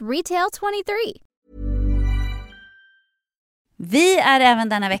 Shopify.com/retail23. Vi är även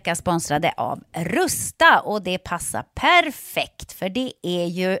denna vecka sponsrade av Rusta och det passar perfekt för det är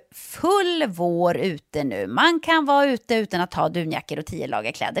ju full vår ute nu. Man kan vara ute utan att ha dunjackor och 10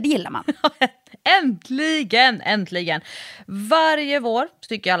 lager kläder, det gillar man. Äntligen. Varje vår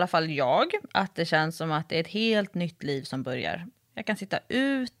tycker i alla fall jag att det känns som att det är ett helt nytt liv som börjar. Jag kan sitta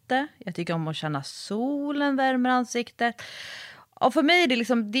ute, jag tycker om att känna solen värmer ansiktet. Och för mig är det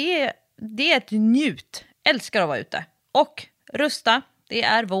liksom, det är ett njut. Älskar att vara ute. Och Rusta, det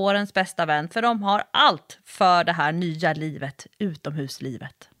är vårens bästa vän för de har allt för det här nya livet,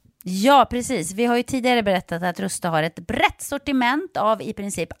 utomhuslivet. Ja, precis. Vi har ju tidigare berättat att Rusta har ett brett sortiment av i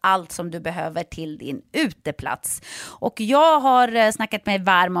princip allt som du behöver till din uteplats. Och jag har snackat mig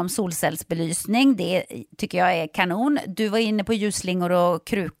varm om solcellsbelysning. Det tycker jag är kanon. Du var inne på ljusslingor och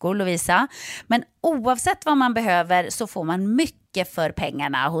krukor, Lovisa. Men oavsett vad man behöver så får man mycket för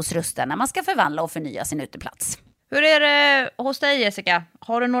pengarna hos Rusta när man ska förvandla och förnya sin uteplats. Hur är det hos dig, Jessica?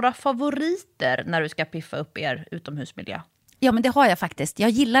 Har du några favoriter när du ska piffa upp er utomhusmiljö? Ja, men det har jag faktiskt. Jag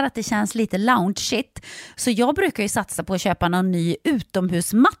gillar att det känns lite lounge-shit. Så jag brukar ju satsa på att köpa någon ny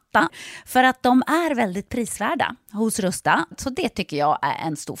utomhusmatta. För att de är väldigt prisvärda hos Rusta. Så det tycker jag är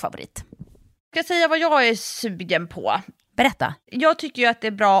en stor favorit. Jag ska säga vad jag är sugen på. Berätta. Jag tycker ju att det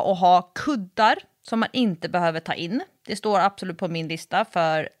är bra att ha kuddar som man inte behöver ta in. Det står absolut på min lista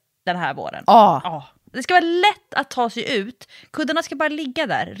för den här våren. Ja. Det ska vara lätt att ta sig ut. Kuddarna ska bara ligga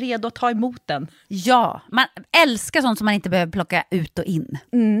där, redo att ta emot den. Ja, man älskar sånt som man inte behöver plocka ut och in.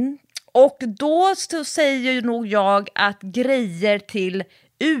 Och då så säger ju nog jag att grejer till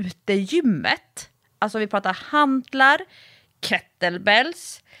utegymmet, alltså vi pratar hantlar,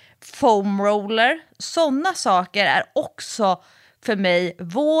 kettlebells, foam roller, sådana saker är också för mig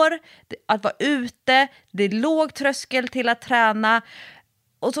att vara ute, det är låg tröskel till att träna.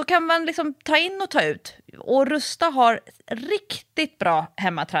 Och så kan man liksom ta in och ta ut. Och Rusta har riktigt bra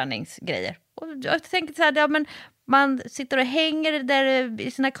hemmaträningsgrejer. Och jag tänker så här, ja, men man sitter och hänger där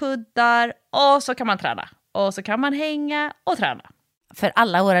i sina kuddar och så kan man träna. Och så kan man hänga och träna. För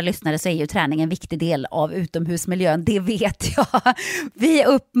alla våra lyssnare så är ju träning en viktig del av utomhusmiljön, det vet jag. Vi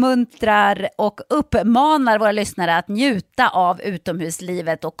uppmuntrar och uppmanar våra lyssnare att njuta av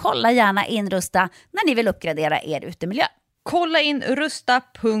utomhuslivet och kolla gärna in Rusta när ni vill uppgradera er utemiljö. Kolla in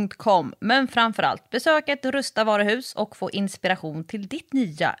rusta.com, men framförallt besök ett Rusta varuhus och få inspiration till ditt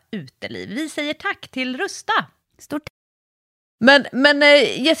nya uteliv. Vi säger tack till Rusta. Stort. Men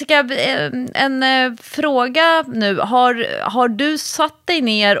Jessica, en fråga nu. Har du satt dig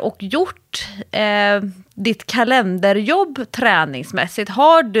ner och gjort ditt kalenderjobb träningsmässigt?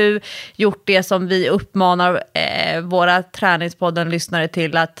 Har du gjort det som vi uppmanar våra Träningspodden-lyssnare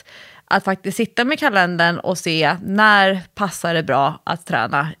till att faktiskt sitta med kalendern och se när passar det bra att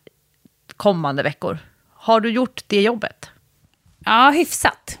träna kommande veckor? Har du gjort det jobbet? Ja,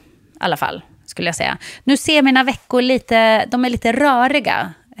 hyfsat i alla fall skulle jag säga. Nu ser mina veckor de är lite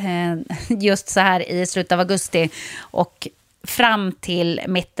röriga just så här i slutet av augusti och fram till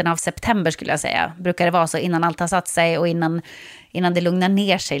mitten av september skulle jag säga. Brukar det vara så innan allt har satt sig och innan det lugnar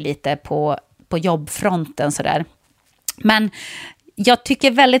ner sig lite på jobbfronten så där. Men jag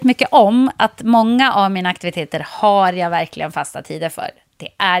tycker väldigt mycket om att många av mina aktiviteter har jag verkligen fasta tider för. Det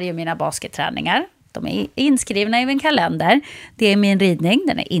är ju mina basketträningar. De är inskrivna i min kalender. Det är min ridning,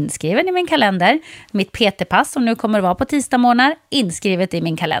 den är inskriven i min kalender. Mitt PT-pass som nu kommer att vara på tisdagsmorgnar, inskrivet i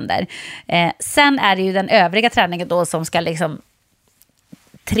min kalender. Sen är det ju den övriga träningen då som ska liksom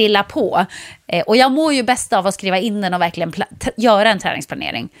trilla på. Och jag mår ju bäst av att skriva in den och verkligen göra en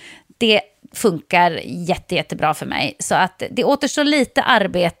träningsplanering. Det funkar jättebra för mig. Så att det återstår lite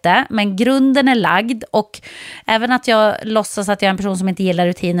arbete, men grunden är lagd. Och även att jag låtsas att jag är en person som inte gillar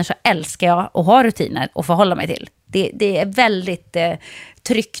rutiner så älskar jag att ha rutiner och förhålla mig till. Det är väldigt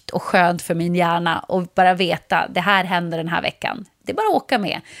tryggt och skönt för min hjärna att bara veta det här händer den här veckan. Det är bara att åka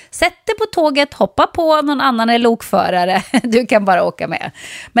med. Sätt dig på tåget, hoppa på någon annan är lokförare. Du kan bara åka med.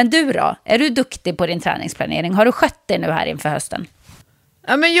 Men du då? Är du duktig på din träningsplanering? Har du skött det nu här inför hösten?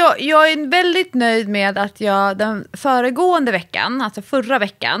 Ja, men jag är väldigt nöjd med att jag den föregående veckan, alltså förra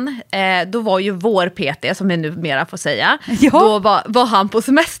veckan, då var ju vår PT, som jag numera får säga, då var han på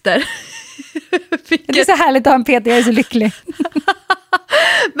semester. Det är så härligt att ha en PT, jag är så lycklig.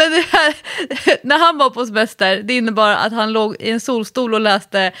 Men det här, när han var på semester, det innebar att han låg i en solstol och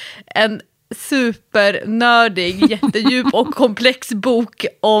läste en supernördig, jättedjup och komplex bok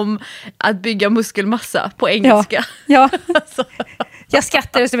om att bygga muskelmassa på engelska. Ja. Alltså. Jag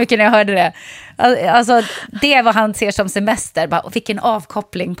skrattade så mycket när jag hörde det. Alltså, det är vad han ser som semester. Bara, och vilken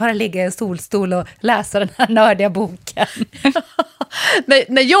avkoppling, bara ligga i en solstol och läsa den här nördiga boken.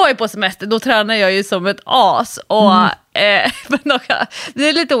 När jag är på semester, då tränar jag ju som ett as. Och, det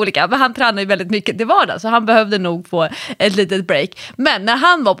är lite olika, men han tränar ju väldigt mycket till vardags, så han behövde nog få ett litet break. Men när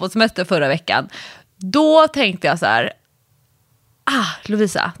han var på semester förra veckan, då tänkte jag så här: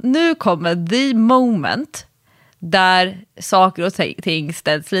 Lovisa, nu kommer the moment där saker och ting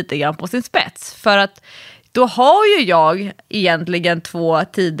ställs lite grann på sin spets. För att då har ju jag egentligen 2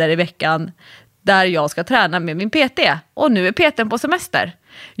 tider i veckan där jag ska träna med min PT. Och nu är PT:n på semester.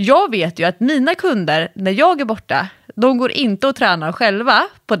 Jag vet ju att mina kunder, när jag är borta, de går inte och tränar själva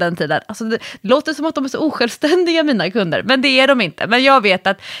på den tiden. Alltså det låter som att de är så osjälvständiga, mina kunder. Men det är de inte. Men jag vet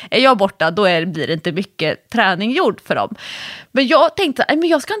att är jag borta, då blir det inte mycket träning gjord för dem. Men jag tänkte, men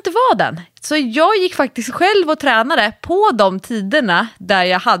jag ska inte vara den. Så jag gick faktiskt själv och tränade på de tiderna där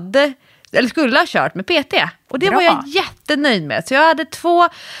jag skulle ha kört med PT. Och det var jag jättenöjd med. Så jag hade 2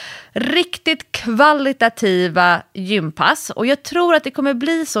 riktigt kvalitativa gympass. Och jag tror att det kommer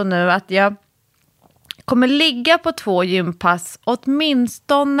bli så nu att jag kommer ligga på 2 gympass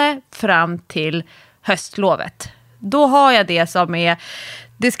åtminstone fram till höstlovet. Då har jag det som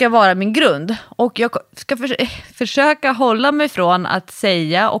det ska vara min grund. Och jag ska försöka hålla mig från att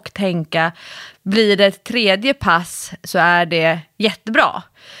säga och tänka, blir det ett 3:e pass så är det jättebra.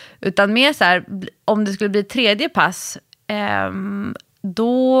 Utan mer så här, om det skulle bli ett 3:e pass,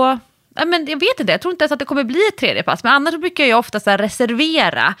 då... Men jag vet inte, jag tror inte ens att det kommer bli ett 3:e pass. Men annars brukar jag ofta så här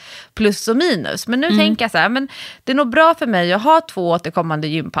reservera plus och minus. Men nu tänker jag så här, men det är nog bra för mig att ha 2 återkommande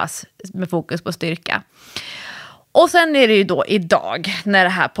gympass med fokus på styrka. Och sen är det ju då idag, när det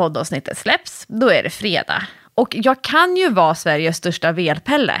här poddavsnittet släpps, då är det fredag. Och jag kan ju vara Sveriges största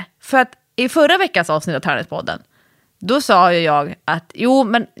velpelle. För att i förra veckans avsnitt av Träningspodden, då sa ju jag att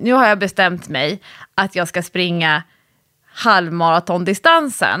men nu har jag bestämt mig att jag ska springa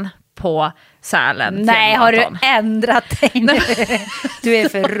halvmaratondistansen på Sälen. Nej, har du ändrat dig nu? Du är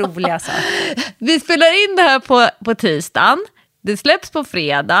för rolig alltså. Vi spelar in det här på tisdagen. Det släpps på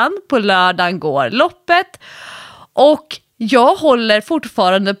fredagen. På lördagen går loppet. Och jag håller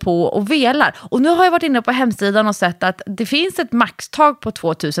fortfarande på och velar. Och nu har jag varit inne på hemsidan och sett att det finns ett maxtag på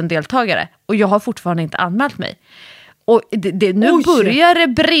 2000 deltagare. Och jag har fortfarande inte anmält mig. Och nu börjar det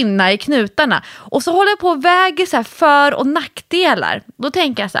brinna i knutarna. Och så håller jag på och väger så här för- och nackdelar. Då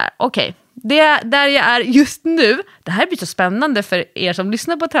tänker jag så här, okej, det där jag är just nu, det här blir så spännande för er som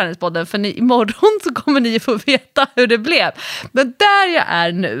lyssnar på Träningspodden, för imorgon så kommer ni få veta hur det blev. Men där jag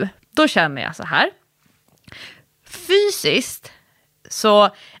är nu, då känner jag så här. Fysiskt så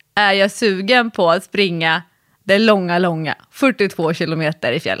är jag sugen på att springa det långa 42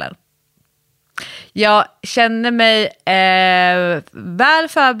 kilometer i fjällen. Jag känner mig väl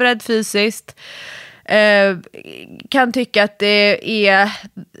förberedd fysiskt. Kan tycka att det är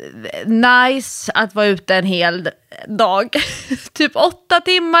nice att vara ute en hel dag. Typ 8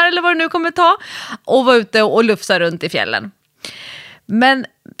 timmar eller vad det nu kommer ta. Och vara ute och lufsa runt i fjällen. Men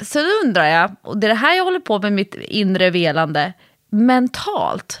så undrar jag, och det är det här jag håller på med mitt inre velande.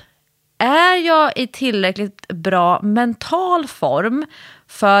 Mentalt. Är jag i tillräckligt bra mental form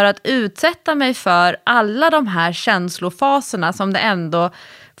för att utsätta mig för alla de här känslofaserna som det ändå...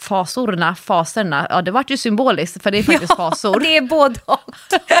 Faserna, ja det vart ju symboliskt för det är faktiskt fasor. Det är både och.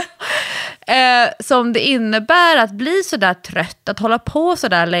 Som det innebär att bli så där trött, att hålla på så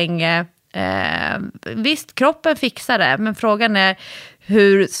där länge. Visst, kroppen fixar det, men frågan är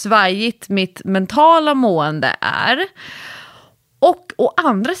hur svajigt mitt mentala mående är. Och å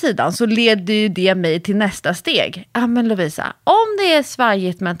andra sidan så leder ju det mig till nästa steg. Ja men Lovisa, om det är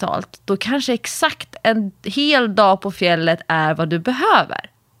svajigt mentalt, då kanske exakt en hel dag på fjället är vad du behöver.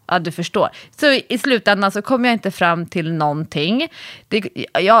 Ja, du förstår. Så i slutändan så kommer jag inte fram till någonting.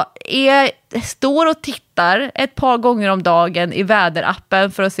 Jag står och tittar ett par gånger om dagen i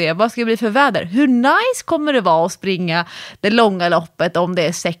väderappen för att se vad ska det bli för väder. Hur nice kommer det vara att springa det långa loppet om det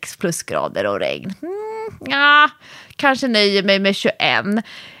är 6 plusgrader och regn? Kanske nöjer mig med 21.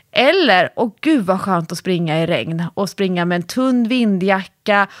 Eller, gud vad skönt att springa i regn och springa med en tunn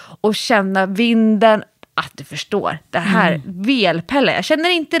vindjacka och känna vinden att du förstår. Det här velpelle. Jag känner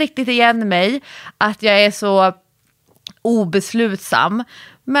inte riktigt igen mig att jag är så obeslutsam.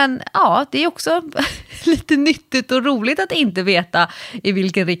 Men ja, det är också lite nyttigt och roligt att inte veta i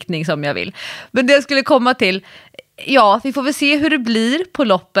vilken riktning som jag vill. Men det jag skulle komma till, ja, vi får väl se hur det blir på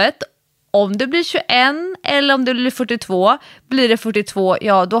loppet. Om det blir 21 eller om det blir 42, blir det 42,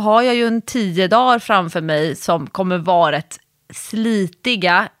 ja då har jag ju en 10 dagar framför mig som kommer vara ett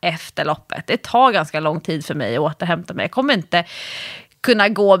slitiga efter loppet. Det tar ganska lång tid för mig att återhämta mig. Jag kommer inte kunna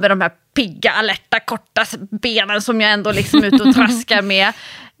gå med de här pigga, alerta, korta benen som jag ändå liksom är ute och traskar med.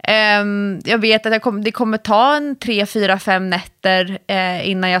 Jag vet att det kommer ta en 3, 4, 5 nätter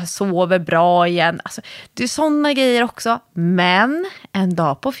innan jag sover bra igen. Alltså, det är sådana grejer också. Men en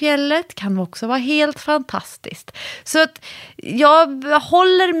dag på fjället kan också vara helt fantastiskt. Så att jag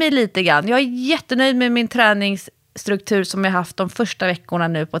håller mig lite grann. Jag är jättenöjd med min träningsstruktur som jag haft de första veckorna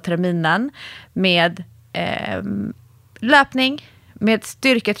nu på terminen. Med löpning, med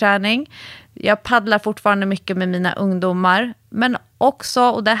styrketräning. Jag paddlar fortfarande mycket med mina ungdomar. Men också,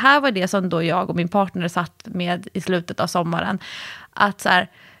 och det här var det som då jag och min partner satt med i slutet av sommaren. Att så här,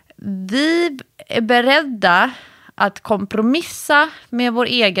 vi är beredda att kompromissa med vår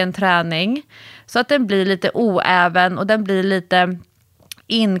egen träning. Så att den blir lite oäven och den blir lite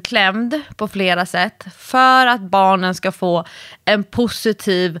inklämd på flera sätt. För att barnen ska få en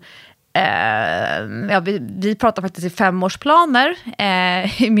positiv... vi pratar faktiskt i 5-årsplaner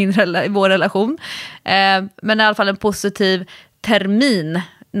i vår relation, men i alla fall en positiv termin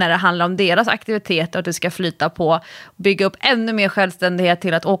när det handlar om deras aktiviteter och att det ska flyta på, bygga upp ännu mer självständighet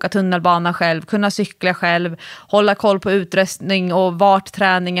till att åka tunnelbana själv, kunna cykla själv, hålla koll på utrustning och vart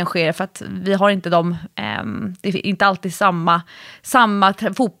träningen sker, för att vi har inte det är inte alltid samma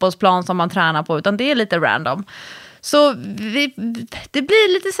fotbollsplan som man tränar på, utan det är lite random. Så det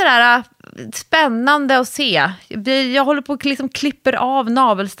blir lite sådär spännande att se. Jag håller på att liksom klipper av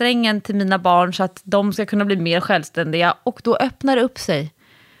navelsträngen till mina barn så att de ska kunna bli mer självständiga. Och då öppnar det upp sig.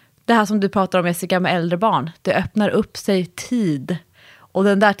 Det här som du pratar om, Jessica, med äldre barn. Det öppnar upp sig tid. Och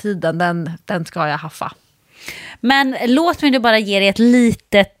den där tiden, den ska jag haffa. Men låt mig då bara ge dig ett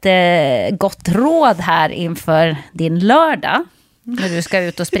litet gott råd här inför din lördag. När du ska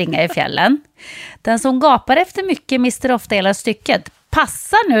ut och springa i fjällen. Den som gapar efter mycket mister ofta hela stycket.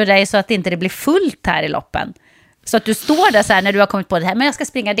 Passa nu dig så att det inte blir fullt här i loppen. Så att du står där så här när du har kommit på det här. Men jag ska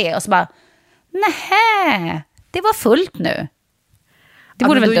springa det. Och så bara, nej, det var fullt nu. Det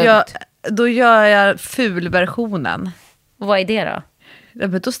vore väl dumt. Då gör jag fulversionen. Och vad är det då? Ja,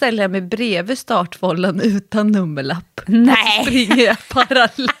 men då ställer jag mig bredvid startbollen utan nummerlapp. Nej. Och så springer jag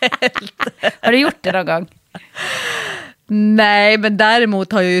parallellt. Har du gjort det någon gång? Nej, men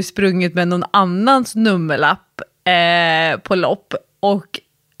däremot har jag ju sprungit med någon annans nummerlapp på lopp. Och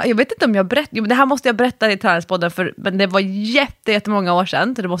jag vet inte om jag berättar, det här måste jag berätta i Träningspodden, men det var jättemånga år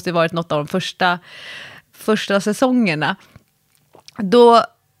sedan. Så det måste ha varit något av de första säsongerna. Då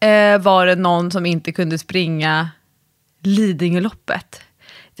var det någon som inte kunde springa Lidingöloppet.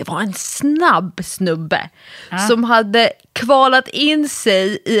 Det var en snabb snubbe som hade kvalat in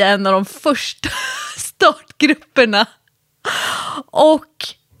sig i en av de första startgrupperna. Och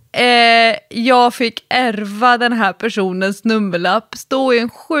jag fick ärva den här personens nummerlapp, stå i en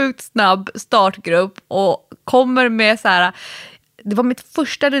sjukt snabb startgrupp och kommer med så här. Det var mitt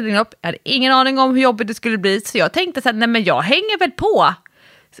första ridinglopp. Jag hade ingen aning om hur jobbigt det skulle bli, så jag tänkte så här, nej men jag hänger väl på.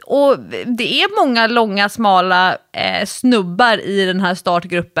 Och det är många långa, smala snubbar i den här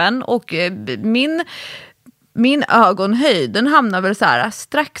startgruppen. Och min ögonhöjd, den hamnar väl så här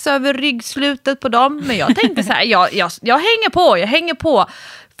strax över ryggslutet på dem. Men jag tänkte så här, jag hänger på.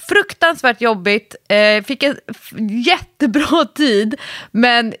 Fruktansvärt jobbigt. Fick en jättebra tid.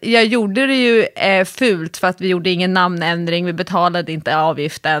 Men jag gjorde det ju fult för att vi gjorde ingen namnändring. Vi betalade inte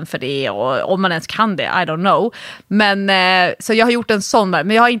avgiften för det. Och om man ens kan det, I don't know. Men så jag har gjort en sån där.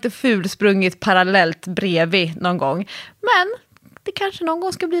 Men jag har inte fulsprungit parallellt bredvid någon gång. Men det kanske någon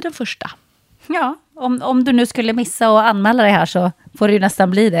gång ska bli den första. Ja, om du nu skulle missa och anmäla det här så får det ju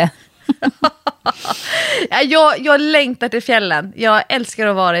nästan bli det. Jag längtar till fjällen. Jag älskar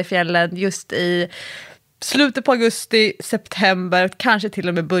att vara i fjällen just i slutet på augusti, september, kanske till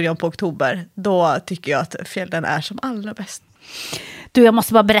och med början på oktober. Då tycker jag att fjällen är som allra bäst. Du, jag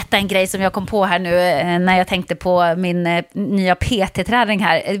måste bara berätta en grej som jag kom på här nu när jag tänkte på min nya PT-träning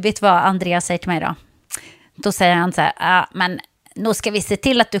här. Vet du vad Andreas säger till mig då? Då säger han så här, men nu ska vi se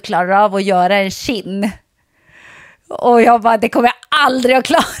till att du klarar av att göra en kin. Och jag bara, det kommer jag aldrig att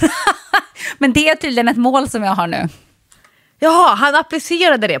klara. Men det är tydligen ett mål som jag har nu. Jaha, han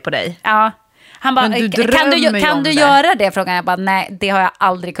applicerade det på dig? Ja. Han bara, kan du göra det? Frågan jag bara, nej, det har jag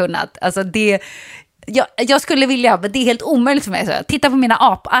aldrig kunnat. Alltså Jag skulle vilja, men det är helt omöjligt för mig. Så titta på mina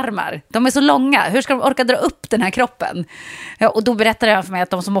aparmar. De är så långa. Hur ska de orka dra upp den här kroppen? Ja, och då berättade jag för mig att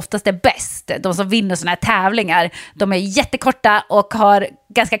de som oftast är bäst, de som vinner såna här tävlingar, de är jättekorta och har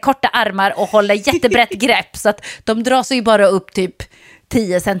ganska korta armar och håller jättebrett grepp. Så att de drar sig ju bara upp typ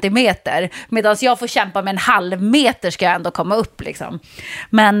 10 centimeter. Medan jag får kämpa med en halv meter ska jag ändå komma upp liksom.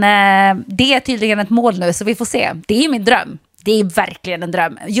 Men det är tydligen ett mål nu, så vi får se. Det är min dröm. Det är verkligen en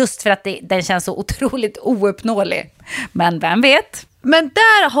dröm. Just för att den känns så otroligt ouppnåelig. Men vem vet? Men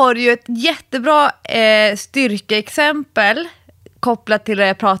där har du ju ett jättebra styrkeexempel kopplat till det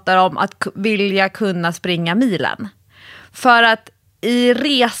jag pratar om, att vilja kunna springa milen. För att i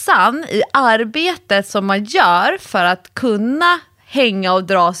resan, i arbetet som man gör för att kunna hänga och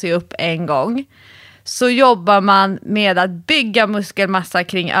dra sig upp en gång, så jobbar man med att bygga muskelmassa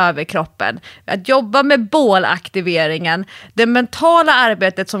kring överkroppen. Att jobba med bålaktiveringen. Det mentala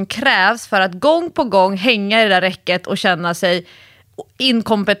arbetet som krävs för att gång på gång hänga i det där räcket och känna sig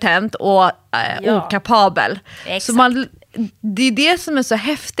inkompetent och okapabel. Så det är det som är så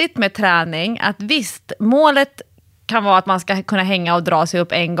häftigt med träning. Att visst, målet kan vara att man ska kunna hänga och dra sig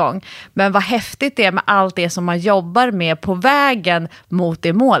upp en gång. Men vad häftigt det är med allt det som man jobbar med på vägen mot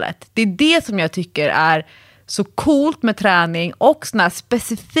det målet. Det är det som jag tycker är så coolt med träning och såna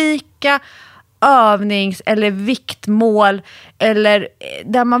specifika övnings- eller viktmål, eller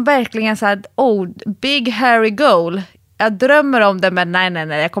där man verkligen säger big hairy goal. Jag drömmer om det, men nej,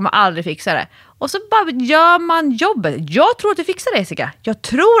 jag kommer aldrig fixa det. Och så bara gör man jobbet. Jag tror att du fixar det, Jessica. Jag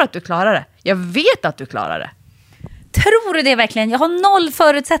tror att du klarar det. Jag vet att du klarar det. Tror du det verkligen? Jag har 0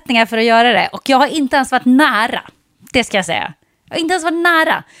 förutsättningar för att göra det. Och jag har inte ens varit nära. Det ska jag säga. Jag har inte ens varit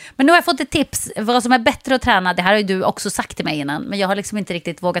nära. Men nu har jag fått ett tips vad som är bättre att träna. Det här har ju du också sagt till mig innan. Men jag har liksom inte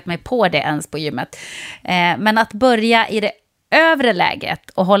riktigt vågat mig på det ens på gymmet. Men att börja i det övre läget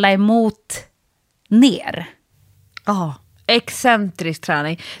och hålla emot ner. Excentrisk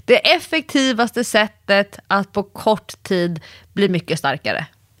träning. Det effektivaste sättet att på kort tid bli mycket starkare.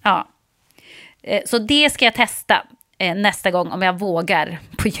 Ja. Så det ska jag testa nästa gång om jag vågar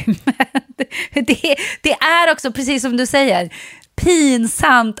på gymmet. Det är också, precis som du säger,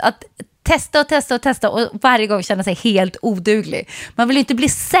 pinsamt att testa och varje gång känna sig helt oduglig. Man vill ju inte bli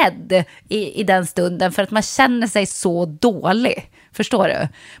sedd i den stunden för att man känner sig så dålig. Förstår du?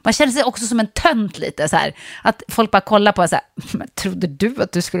 Man känner sig också som en tönt lite så här. Att folk bara kollar på så här, men trodde du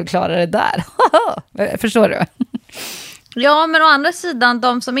att du skulle klara det där? Förstår du? Ja, men å andra sidan,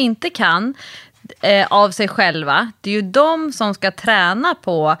 de som inte kan av sig själva, det är ju de som ska träna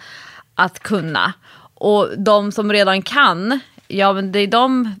på att kunna. Och de som redan kan, ja, men det är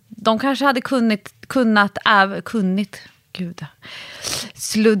de kanske hade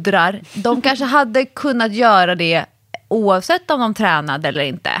sluddrar. De kanske hade kunnat göra det oavsett om de tränade eller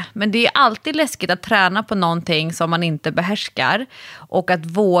inte. Men det är alltid läskigt att träna på någonting som man inte behärskar och att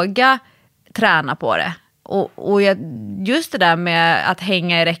våga träna på det. Och just det där med att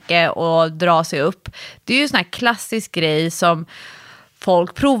hänga i räcke och dra sig upp, det är ju en sån här klassisk grej som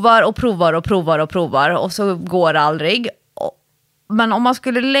folk provar och så går det aldrig. Men om man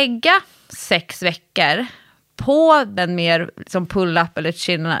skulle lägga 6 veckor på den mer som pull-up eller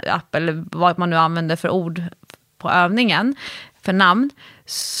chin-up eller vad man nu använder för ord på övningen, för namn,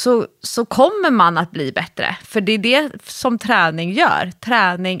 så kommer man att bli bättre. För det är det som träning gör.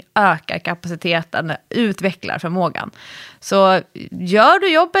 Träning ökar kapaciteten, utvecklar förmågan. Så gör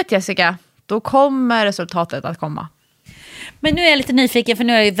du jobbet, Jessica, då kommer resultatet att komma. Men nu är jag lite nyfiken, för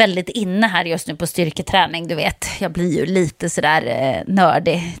nu är jag ju väldigt inne här just nu på styrketräning, du vet. Jag blir ju lite sådär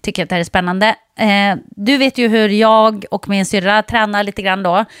nördig, tycker att det här är spännande. Du vet ju hur jag och min syrra tränar lite grann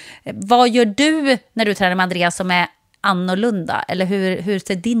då. Vad gör du när du tränar med Andreas som är annorlunda? Eller hur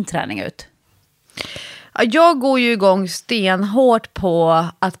ser din träning ut? Jag går ju igång stenhårt på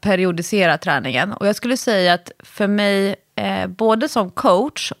att periodisera träningen. Och jag skulle säga att för mig, både som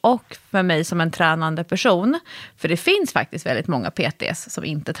coach och för mig som en tränande person, för det finns faktiskt väldigt många PTs som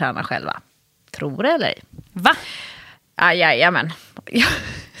inte tränar själva. Tror det eller ej? Va? Jajamän.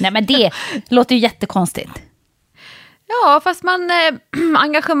 Nej, men det låter ju jättekonstigt. Ja, fast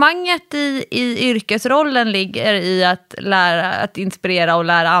engagemanget i yrkesrollen ligger i att inspirera och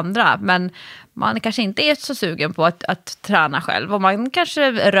lära andra. Men man kanske inte är så sugen på att träna själv. Och man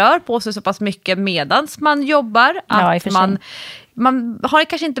kanske rör på sig så pass mycket medans man jobbar. Att man har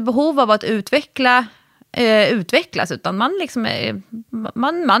kanske inte behov av att utvecklas, utan man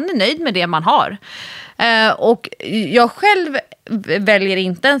är nöjd med det man har. Och jag själv väljer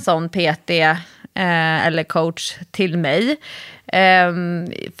inte en sån PT eller coach till mig.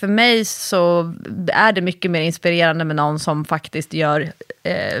 För mig så är det mycket mer inspirerande med någon som faktiskt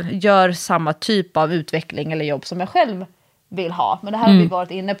gör samma typ av utveckling eller jobb som jag själv vill ha. Men det här har vi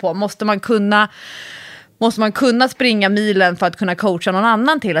varit inne på. Måste man kunna springa milen för att kunna coacha någon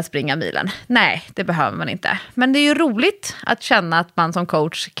annan till att springa milen? Nej, det behöver man inte. Men det är ju roligt att känna att man som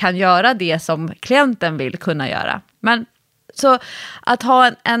coach kan göra det som klienten vill kunna göra. Men så att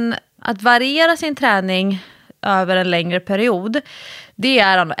ha att variera sin träning över en längre period, det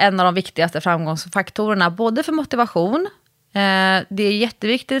är en av de viktigaste framgångsfaktorerna, både för motivation. Det är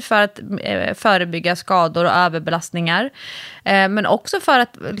jätteviktigt för att förebygga skador och överbelastningar, men också för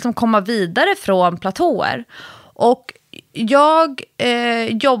att liksom komma vidare från platåer. Och jag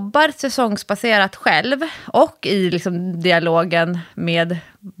jobbar säsongsbaserat själv och i liksom dialogen med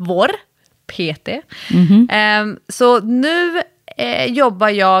vår PT. Så nu jobbar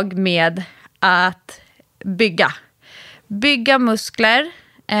jag med att bygga muskler,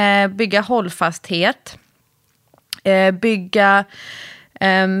 bygga hållfasthet, bygga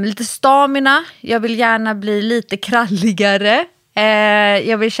lite stamina. Jag vill gärna bli lite kralligare.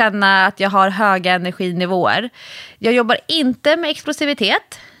 Jag vill känna att jag har höga energinivåer. Jag jobbar inte med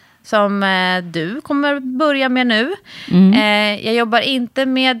explosivitet som du kommer börja med nu. Jag jobbar inte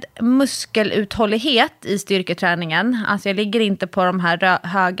med muskeluthållighet i styrketräningen. Alltså jag ligger inte på de här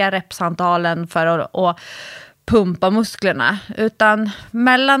höga repsantalen för att pumpa musklerna, utan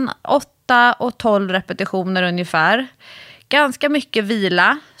mellan 8 och 12 repetitioner ungefär. Ganska mycket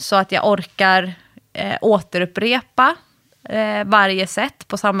vila så att jag orkar återupprepa varje set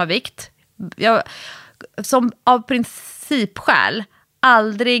på samma vikt. Jag, som av principskäl,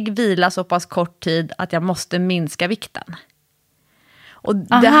 aldrig vila så pass kort tid att jag måste minska vikten. Och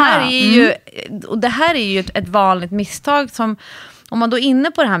det här är ju ett vanligt misstag som, om man då är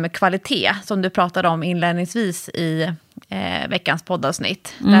inne på det här med kvalitet som du pratade om inledningsvis i veckans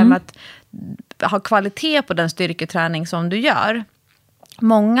poddavsnitt. Det här med att ha kvalitet på den styrketräning som du gör.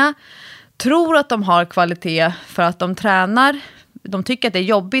 Många tror att de har kvalitet för att de tränar. De tycker att det är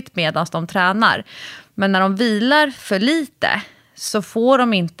jobbigt medan de tränar. Men när de vilar för lite så får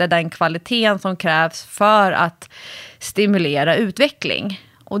de inte den kvaliteten som krävs för att stimulera utveckling.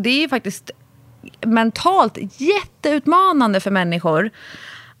 Och det är ju faktiskt mentalt jätteutmanande för människor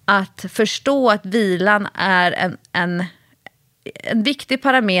att förstå att vilan är en viktig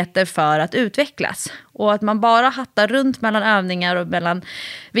parameter för att utvecklas. Och att man bara hattar runt mellan övningar och mellan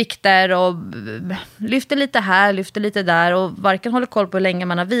vikter och lyfter lite här, lyfter lite där och varken håller koll på hur länge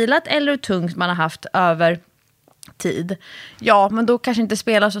man har vilat eller hur tungt man har haft över tid. Ja, men då kanske inte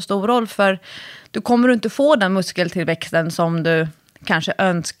spelar så stor roll, för du kommer inte få den muskeltillväxten som du kanske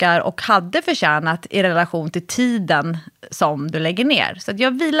önskar och hade förtjänat i relation till tiden som du lägger ner. Så att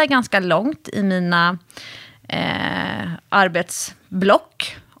jag vilar ganska långt i mina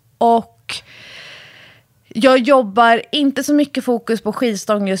arbetsblock, och jag jobbar inte så mycket fokus på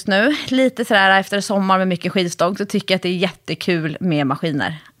skivstång just nu. Lite sådär efter sommar med mycket skivstång så tycker jag att det är jättekul med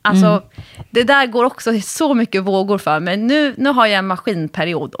maskiner. Alltså det där går också så mycket vågor för mig. Nu har jag en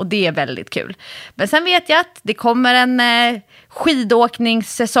maskinperiod och det är väldigt kul. Men sen vet jag att det kommer en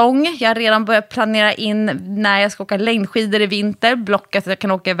skidåkningssäsong. Jag har redan börjat planera in när jag ska åka längdskidor i vinter. Blockat så jag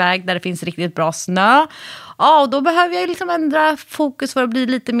kan åka iväg där det finns riktigt bra snö. Ja, och då behöver jag liksom ändra fokus för att bli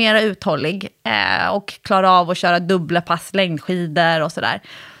lite mer uthållig. Och klara av att köra dubbla pass längdskidor och sådär.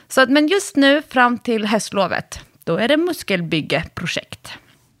 Så att, men just nu fram till höstlovet, då är det muskelbyggeprojekt.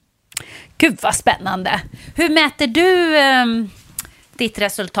 Gud vad spännande. Hur mäter du ditt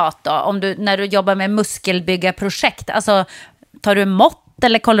resultat då? När du jobbar med muskelbyggarprojekt? Alltså, tar du mått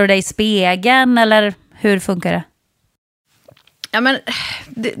eller kollar du dig i spegeln? Eller hur funkar det? Ja, men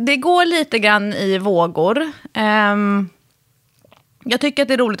det går lite grann i vågor. Jag tycker att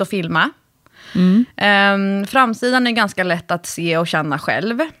det är roligt att filma. Framsidan är ganska lätt att se och känna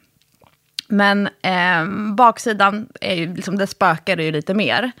själv. Men baksidan är ju liksom, det spökar ju lite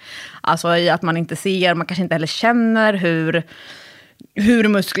mer. Alltså i att man inte ser, man kanske inte heller känner hur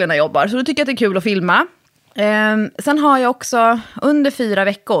musklerna jobbar. Så då tycker jag att det är kul att filma. Sen har jag också, under 4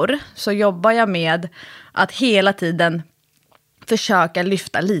 veckor så jobbar jag med att hela tiden försöka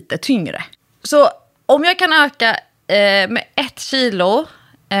lyfta lite tyngre. Så om jag kan öka med 1 kilo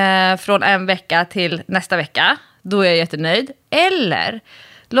från en vecka till nästa vecka, då är jag jättenöjd. Eller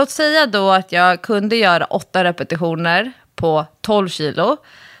låt säga då att jag kunde göra 8 repetitioner på 12 kilo.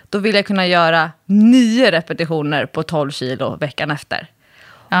 Då vill jag kunna göra 9 repetitioner på 12 kilo veckan efter.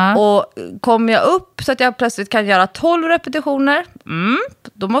 Och kommer jag upp så att jag plötsligt kan göra 12 repetitioner,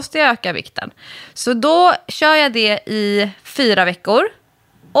 då måste jag öka vikten. Så då kör jag det i 4 veckor.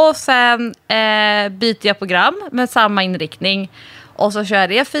 Och sen byter jag program med samma inriktning. Och så kör jag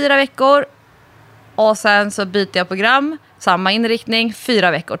det 4 veckor. Och sen så byter jag program, samma inriktning,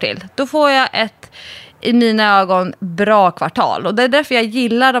 4 veckor till. Då får jag ett, i mina ögon, bra kvartal. Och det är därför jag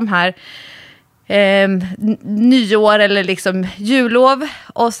gillar de här nyår eller liksom jullov.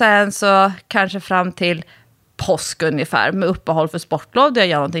 Och sen så kanske fram till påsk ungefär, med uppehåll för sportlov där jag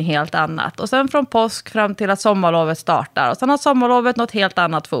gör någonting helt annat. Och sen från påsk fram till att sommarlovet startar. Och sen har sommarlovet något helt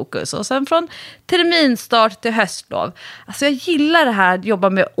annat fokus. Och sen från terminstart till höstlov. Alltså jag gillar det här att jobba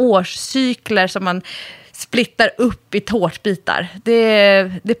med årscykler som man splittar upp i tårtbitar.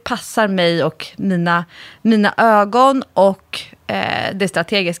 Det passar mig och mina ögon och det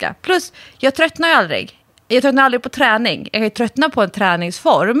strategiska. Plus, jag tröttnar ju aldrig. Jag tröttnar aldrig på träning. Jag kan ju tröttna på en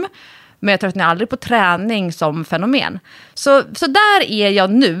träningsform, men jag tröttnar aldrig på träning som fenomen. Så där är jag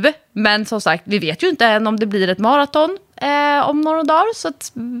nu. Men som sagt, vi vet ju inte än om det blir ett maraton om några dagar. Så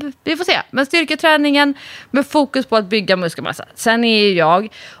att vi får se. Men styrketräningen med fokus på att bygga muskelmassa. Sen är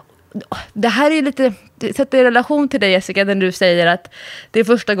jag... Det här är lite... Sätter i relation till dig, Jessica, när du säger att det är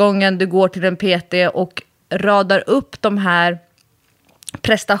första gången du går till en PT och radar upp de här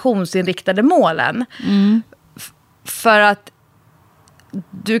prestationsinriktade målen. För att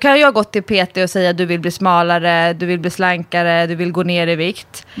du kan ju ha gått till PT och säga att du vill bli smalare, du vill bli slankare, du vill gå ner i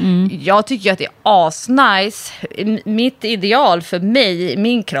vikt. Jag tycker att det är asnice. Mitt ideal för mig,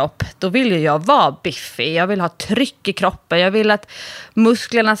 min kropp, då vill jag vara biffig. Jag vill ha tryck i kroppen. Jag vill att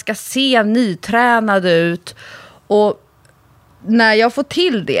musklerna ska se nytränade ut. Och när jag får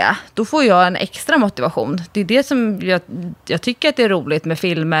till det, då får jag en extra motivation. Det är det som jag tycker att det är roligt med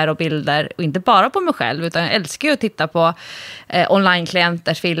filmer och bilder. Och inte bara på mig själv, utan jag älskar ju att titta på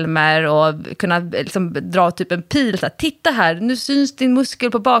online-klienters filmer och kunna liksom dra typ en pil. Så här, titta här, nu syns din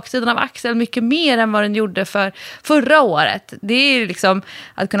muskel på baksidan av axeln mycket mer än vad den gjorde för förra året. Det är liksom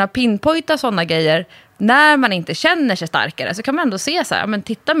att kunna pinpointa sådana grejer. När man inte känner sig starkare så kan man ändå se så här, men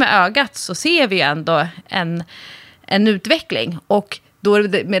titta med ögat så ser vi ändå en utveckling. Och då är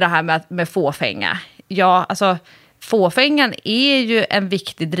det med det här med fåfänga. Ja, alltså fåfängan är ju en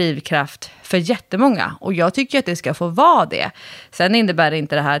viktig drivkraft för jättemånga. Och jag tycker att det ska få vara det. Sen innebär det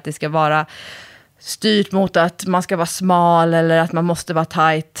inte det här att det ska vara styrt mot att man ska vara smal eller att man måste vara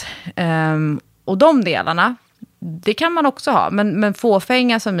tight. Och de delarna, det kan man också ha. Men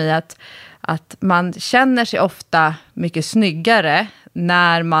fåfänga som i att man känner sig ofta mycket snyggare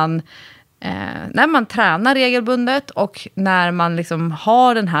när man tränar regelbundet och när man liksom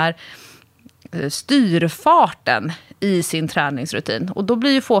har den här styrfarten i sin träningsrutin. Och då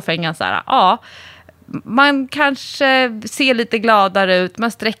blir ju fåfängan så här, ja, man kanske ser lite gladare ut,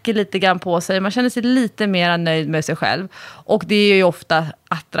 man sträcker lite grann på sig, man känner sig lite mer nöjd med sig själv. Och det är ju ofta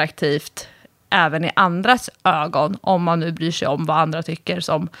attraktivt även i andras ögon, om man nu bryr sig om vad andra tycker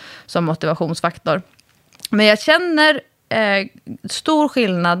som motivationsfaktor. Men jag känner stor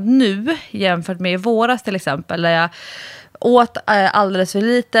skillnad nu jämfört med i våras till exempel, där jag åt alldeles för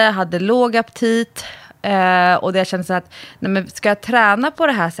lite, hade låg aptit och det jag kände så att nej, men ska jag träna på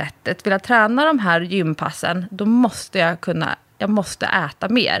det här sättet, vill jag träna de här gympassen, då måste jag måste äta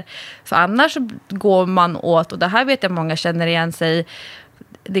mer. För annars går man åt, och det här vet jag många känner igen sig,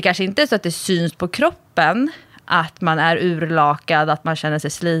 det kanske inte är så att det syns på kroppen att man är urlakad, att man känner sig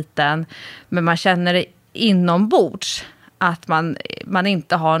sliten, men man känner det inombords att man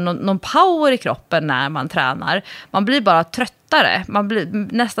inte har någon power i kroppen när man tränar. Man blir bara tröttare. Man blir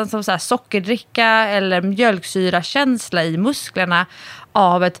nästan som så här sockerdricka eller mjölksyrakänsla i musklerna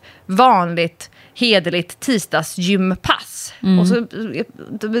av ett vanligt hederligt tisdagsgympass.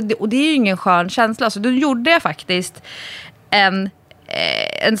 Och det är ju ingen skön känsla. Så då gjorde jag faktiskt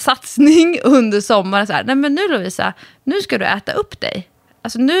en satsning under sommaren. Så här, nej men nu Lovisa, nu ska du äta upp dig.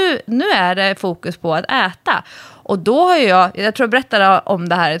 Alltså nu är det fokus på att äta. Och då har jag tror jag berättade om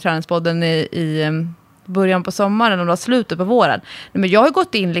det här i träningspodden i början på sommaren och då slutet på våren. Men jag har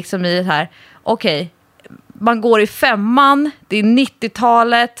gått in liksom i det här, okej, man går i 5:an, det är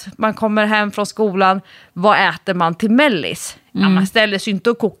 90-talet, man kommer hem från skolan, vad äter man till mellis? Ja, man ställer sig inte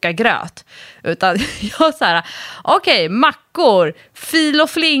och kokar gröt. Utan jag så här, okej, mackor, fil och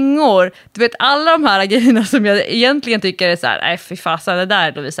flingor. Du vet, alla de här grejerna som jag egentligen tycker är så här, nej fy fasen, det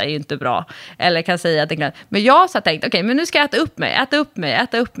där Lovisa är ju inte bra. Eller kan säga att det är. Men jag har tänkt, okej, men nu ska jag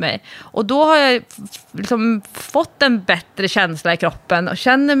äta upp mig. Och då har jag liksom fått en bättre känsla i kroppen och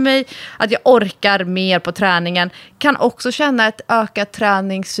känner mig att jag orkar mer på träningen. Kan också känna ett ökat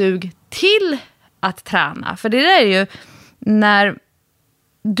träningssug till att träna. För det där är ju när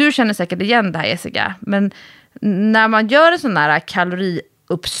du känner säkert igen det här, Jessica, men när man gör en sån här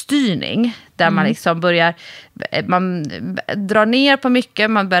uppstyrning där man liksom börjar, man drar ner på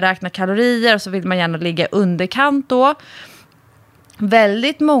mycket, man börjar räkna kalorier och så vill man gärna ligga underkant då.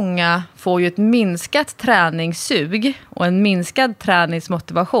 Väldigt många får ju ett minskat träningssug och en minskad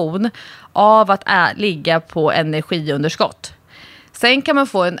träningsmotivation av att ligga på energiunderskott. Sen kan man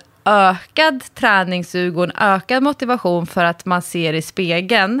få en ökad träningssug och en ökad motivation för att man ser i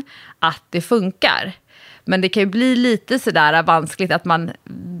spegeln att det funkar. Men det kan ju bli lite sådär vanskligt att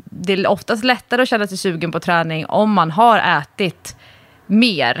det är oftast lättare att känna sig sugen på träning om man har ätit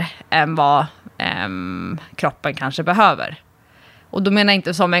mer än vad kroppen kanske behöver. Och då menar jag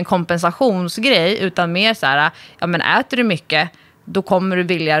inte som en kompensationsgrej utan mer så här, ja men äter du mycket då kommer du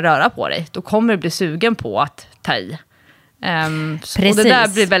vilja röra på dig. Då kommer du bli sugen på att ta i. Och det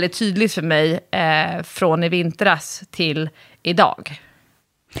där blir väldigt tydligt för mig från i vintras till idag.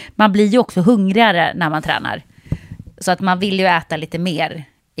 Man blir ju också hungrigare när man tränar. Så att man vill ju äta lite mer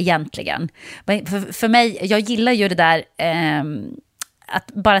egentligen. Men för mig, jag gillar ju det där att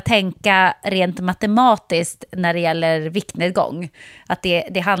bara tänka rent matematiskt när det gäller viktnedgång. Att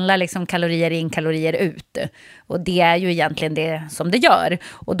det handlar liksom kalorier in, kalorier ut. Och det är ju egentligen det som det gör.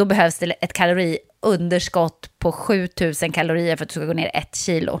 Och då behövs det ett kaloriunderskott på 7000 kalorier för att du ska gå ner 1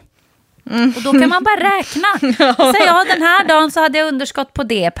 kilo. Och då kan man bara räkna. Så den här dagen så hade jag underskott på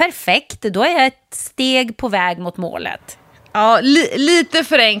det. Perfekt, då är jag ett steg på väg mot målet. Ja, lite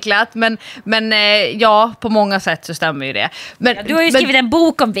förenklat, men ja, på många sätt så stämmer ju det. Men, du har ju skrivit en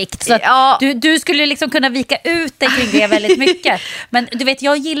bok om vikt, så att du skulle liksom kunna vika ut dig kring det väldigt mycket. Men du vet,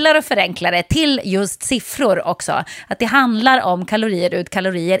 jag gillar att förenkla det till just siffror också. Att det handlar om kalorier ut,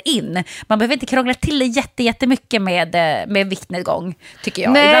 kalorier in. Man behöver inte krångla till det jättemycket med viktnedgång, tycker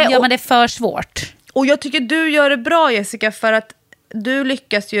jag. Nej, ibland gör man det för svårt. Och jag tycker du gör det bra, Jessica, för att du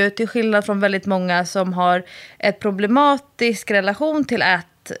lyckas ju, till skillnad från väldigt många som har ett problematisk relation till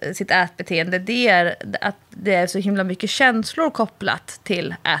sitt ätbeteende, det är att det är så himla mycket känslor kopplat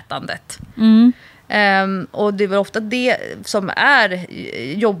till ätandet. Och det är väl ofta det som är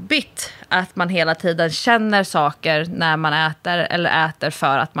jobbigt, att man hela tiden känner saker när man äter eller äter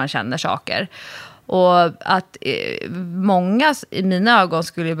för att man känner saker. Och att många i mina ögon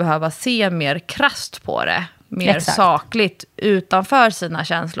skulle behöva se mer krasst på det. Mer sakligt utanför sina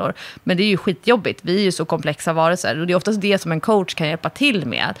känslor. Men det är ju skitjobbigt. Vi är ju så komplexa varelser. Och det är oftast det som en coach kan hjälpa till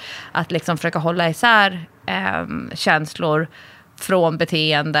med. Att liksom försöka hålla isär känslor från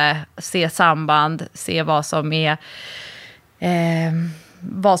beteende. Se samband. Se vad som är...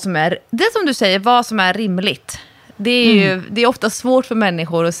 det som du säger, vad som är rimligt. Det är ju det är ofta svårt för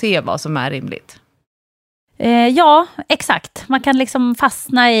människor att se vad som är rimligt. Ja, exakt. Man kan liksom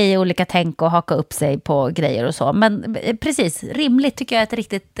fastna i olika tänk och haka upp sig på grejer och så. Men precis, rimligt tycker jag är ett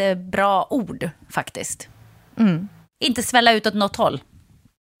riktigt bra ord faktiskt. Inte svälla ut åt något håll.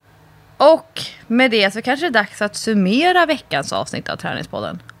 Och med det så kanske det är dags att summera veckans avsnitt av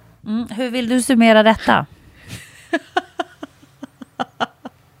Träningspodden. Hur vill du summera detta?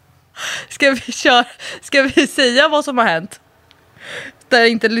 Ska vi säga vad som har hänt? Där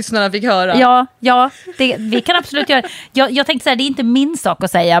inte lyssnarna fick höra. Ja, vi kan absolut göra. Jag tänkte så här, det är inte min sak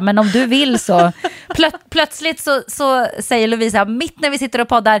att säga, men om du vill så. Plötsligt så säger Lovisa, mitt när vi sitter och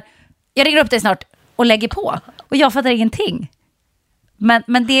poddar, jag ringer upp dig snart och lägger på. Och jag fattar ingenting.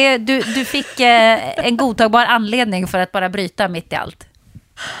 Men du fick en godtagbar anledning för att bara bryta mitt i allt.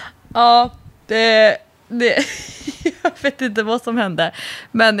 Ja, det jag vet inte vad som hände.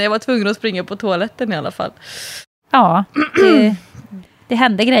 Men jag var tvungen att springa på toaletten i alla fall. Ja, det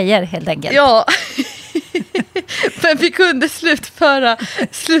hände grejer helt enkelt. Ja, men vi kunde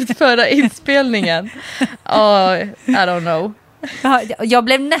slutföra inspelningen. I don't know. Jag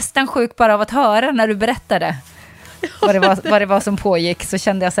blev nästan sjuk bara av att höra när du berättade vad det var som pågick. Så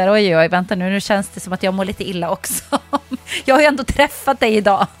kände jag så här, oj, vänta nu känns det som att jag mår lite illa också. Jag har ju ändå träffat dig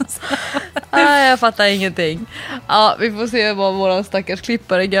idag. Jag fattar ingenting. Ja, vi får se vad vår stackars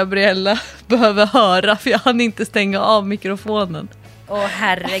klippare Gabriella behöver höra, för jag hann inte stänga av mikrofonen. Åh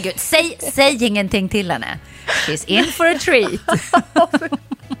herregud, säg ingenting till henne. She's in for a treat.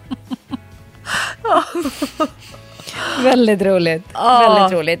 Väldigt roligt.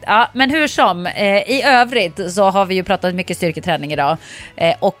 Väldigt roligt. Ja, men hur som, i övrigt så har vi ju pratat mycket styrketräning idag.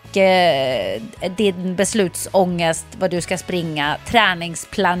 Och din beslutsångest, vad du ska springa,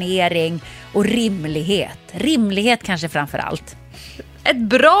 träningsplanering och rimlighet. Rimlighet kanske framför allt. Ett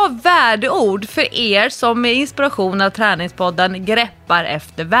bra värdeord för er som med inspiration av Träningspodden greppar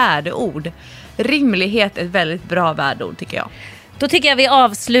efter värdeord. Rimlighet är ett väldigt bra värdeord tycker jag. Då tycker jag vi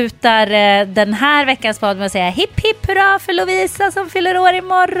avslutar den här veckans podd med att säga hipp hipp hurra för Lovisa som fyller år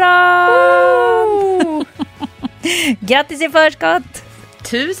imorgon. Grattis i förskott.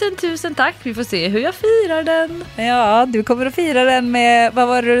 tusen tack. Vi får se hur jag firar den. Ja, du kommer att fira den med, vad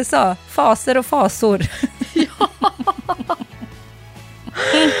var det du sa? Faser och fasor.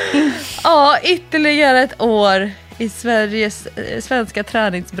 Ja, ytterligare ett år i svenska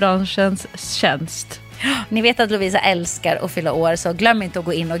träningsbranschens tjänst. Ni vet att Lovisa älskar att fylla år, så glöm inte att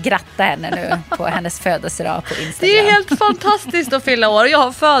gå in och gratta henne nu på hennes födelsedag på Instagram. Det är helt fantastiskt att fylla år. Jag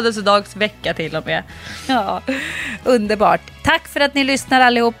har födelsedagsvecka till och med. Ja, underbart. Tack för att ni lyssnar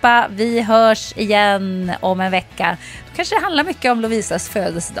allihopa. Vi hörs igen om en vecka. Då kanske det handlar mycket om Lovisas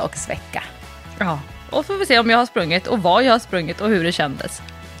födelsedagsvecka. Ja, och får vi se om jag har sprungit och vad jag har sprungit och hur det kändes.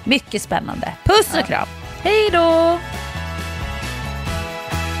 Mycket spännande. Puss och kram. Hej då!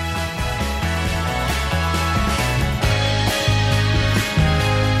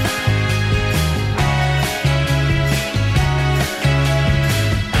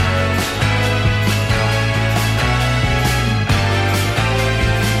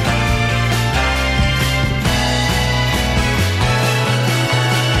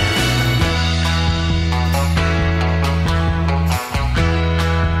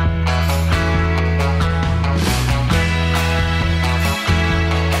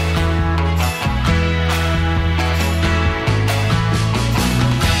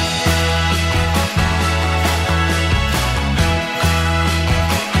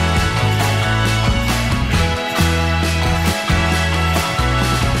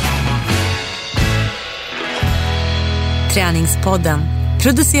 Träningspodden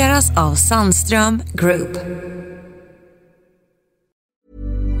produceras av Sandström Group.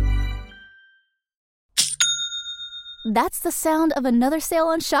 That's the sound of another sale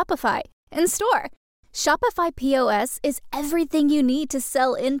on Shopify in store. Shopify POS is everything you need to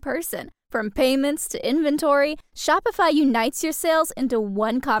sell in person. From payments to inventory, Shopify unites your sales into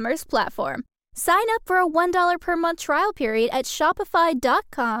one commerce platform. Sign up for a $1 per month trial period at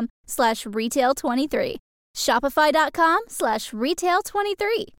shopify.com/retail23.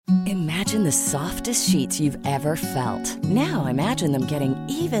 Shopify.com/retail23. Imagine the softest sheets you've ever felt. Now imagine them getting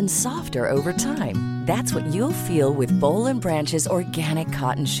even softer over time. That's what you'll feel with Boll & Branch's organic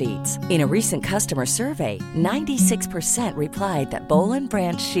cotton sheets. In a recent customer survey, 96% replied that Boll &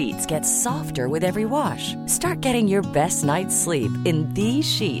 Branch sheets get softer with every wash. Start getting your best night's sleep in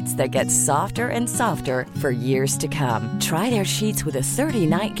these sheets that get softer and softer for years to come. Try their sheets with a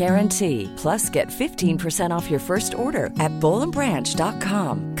 30-night guarantee. Plus, get 15% off your first order at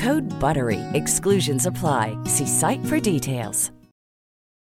bollandbranch.com. Code BUTTERY. Exclusions apply. See site for details.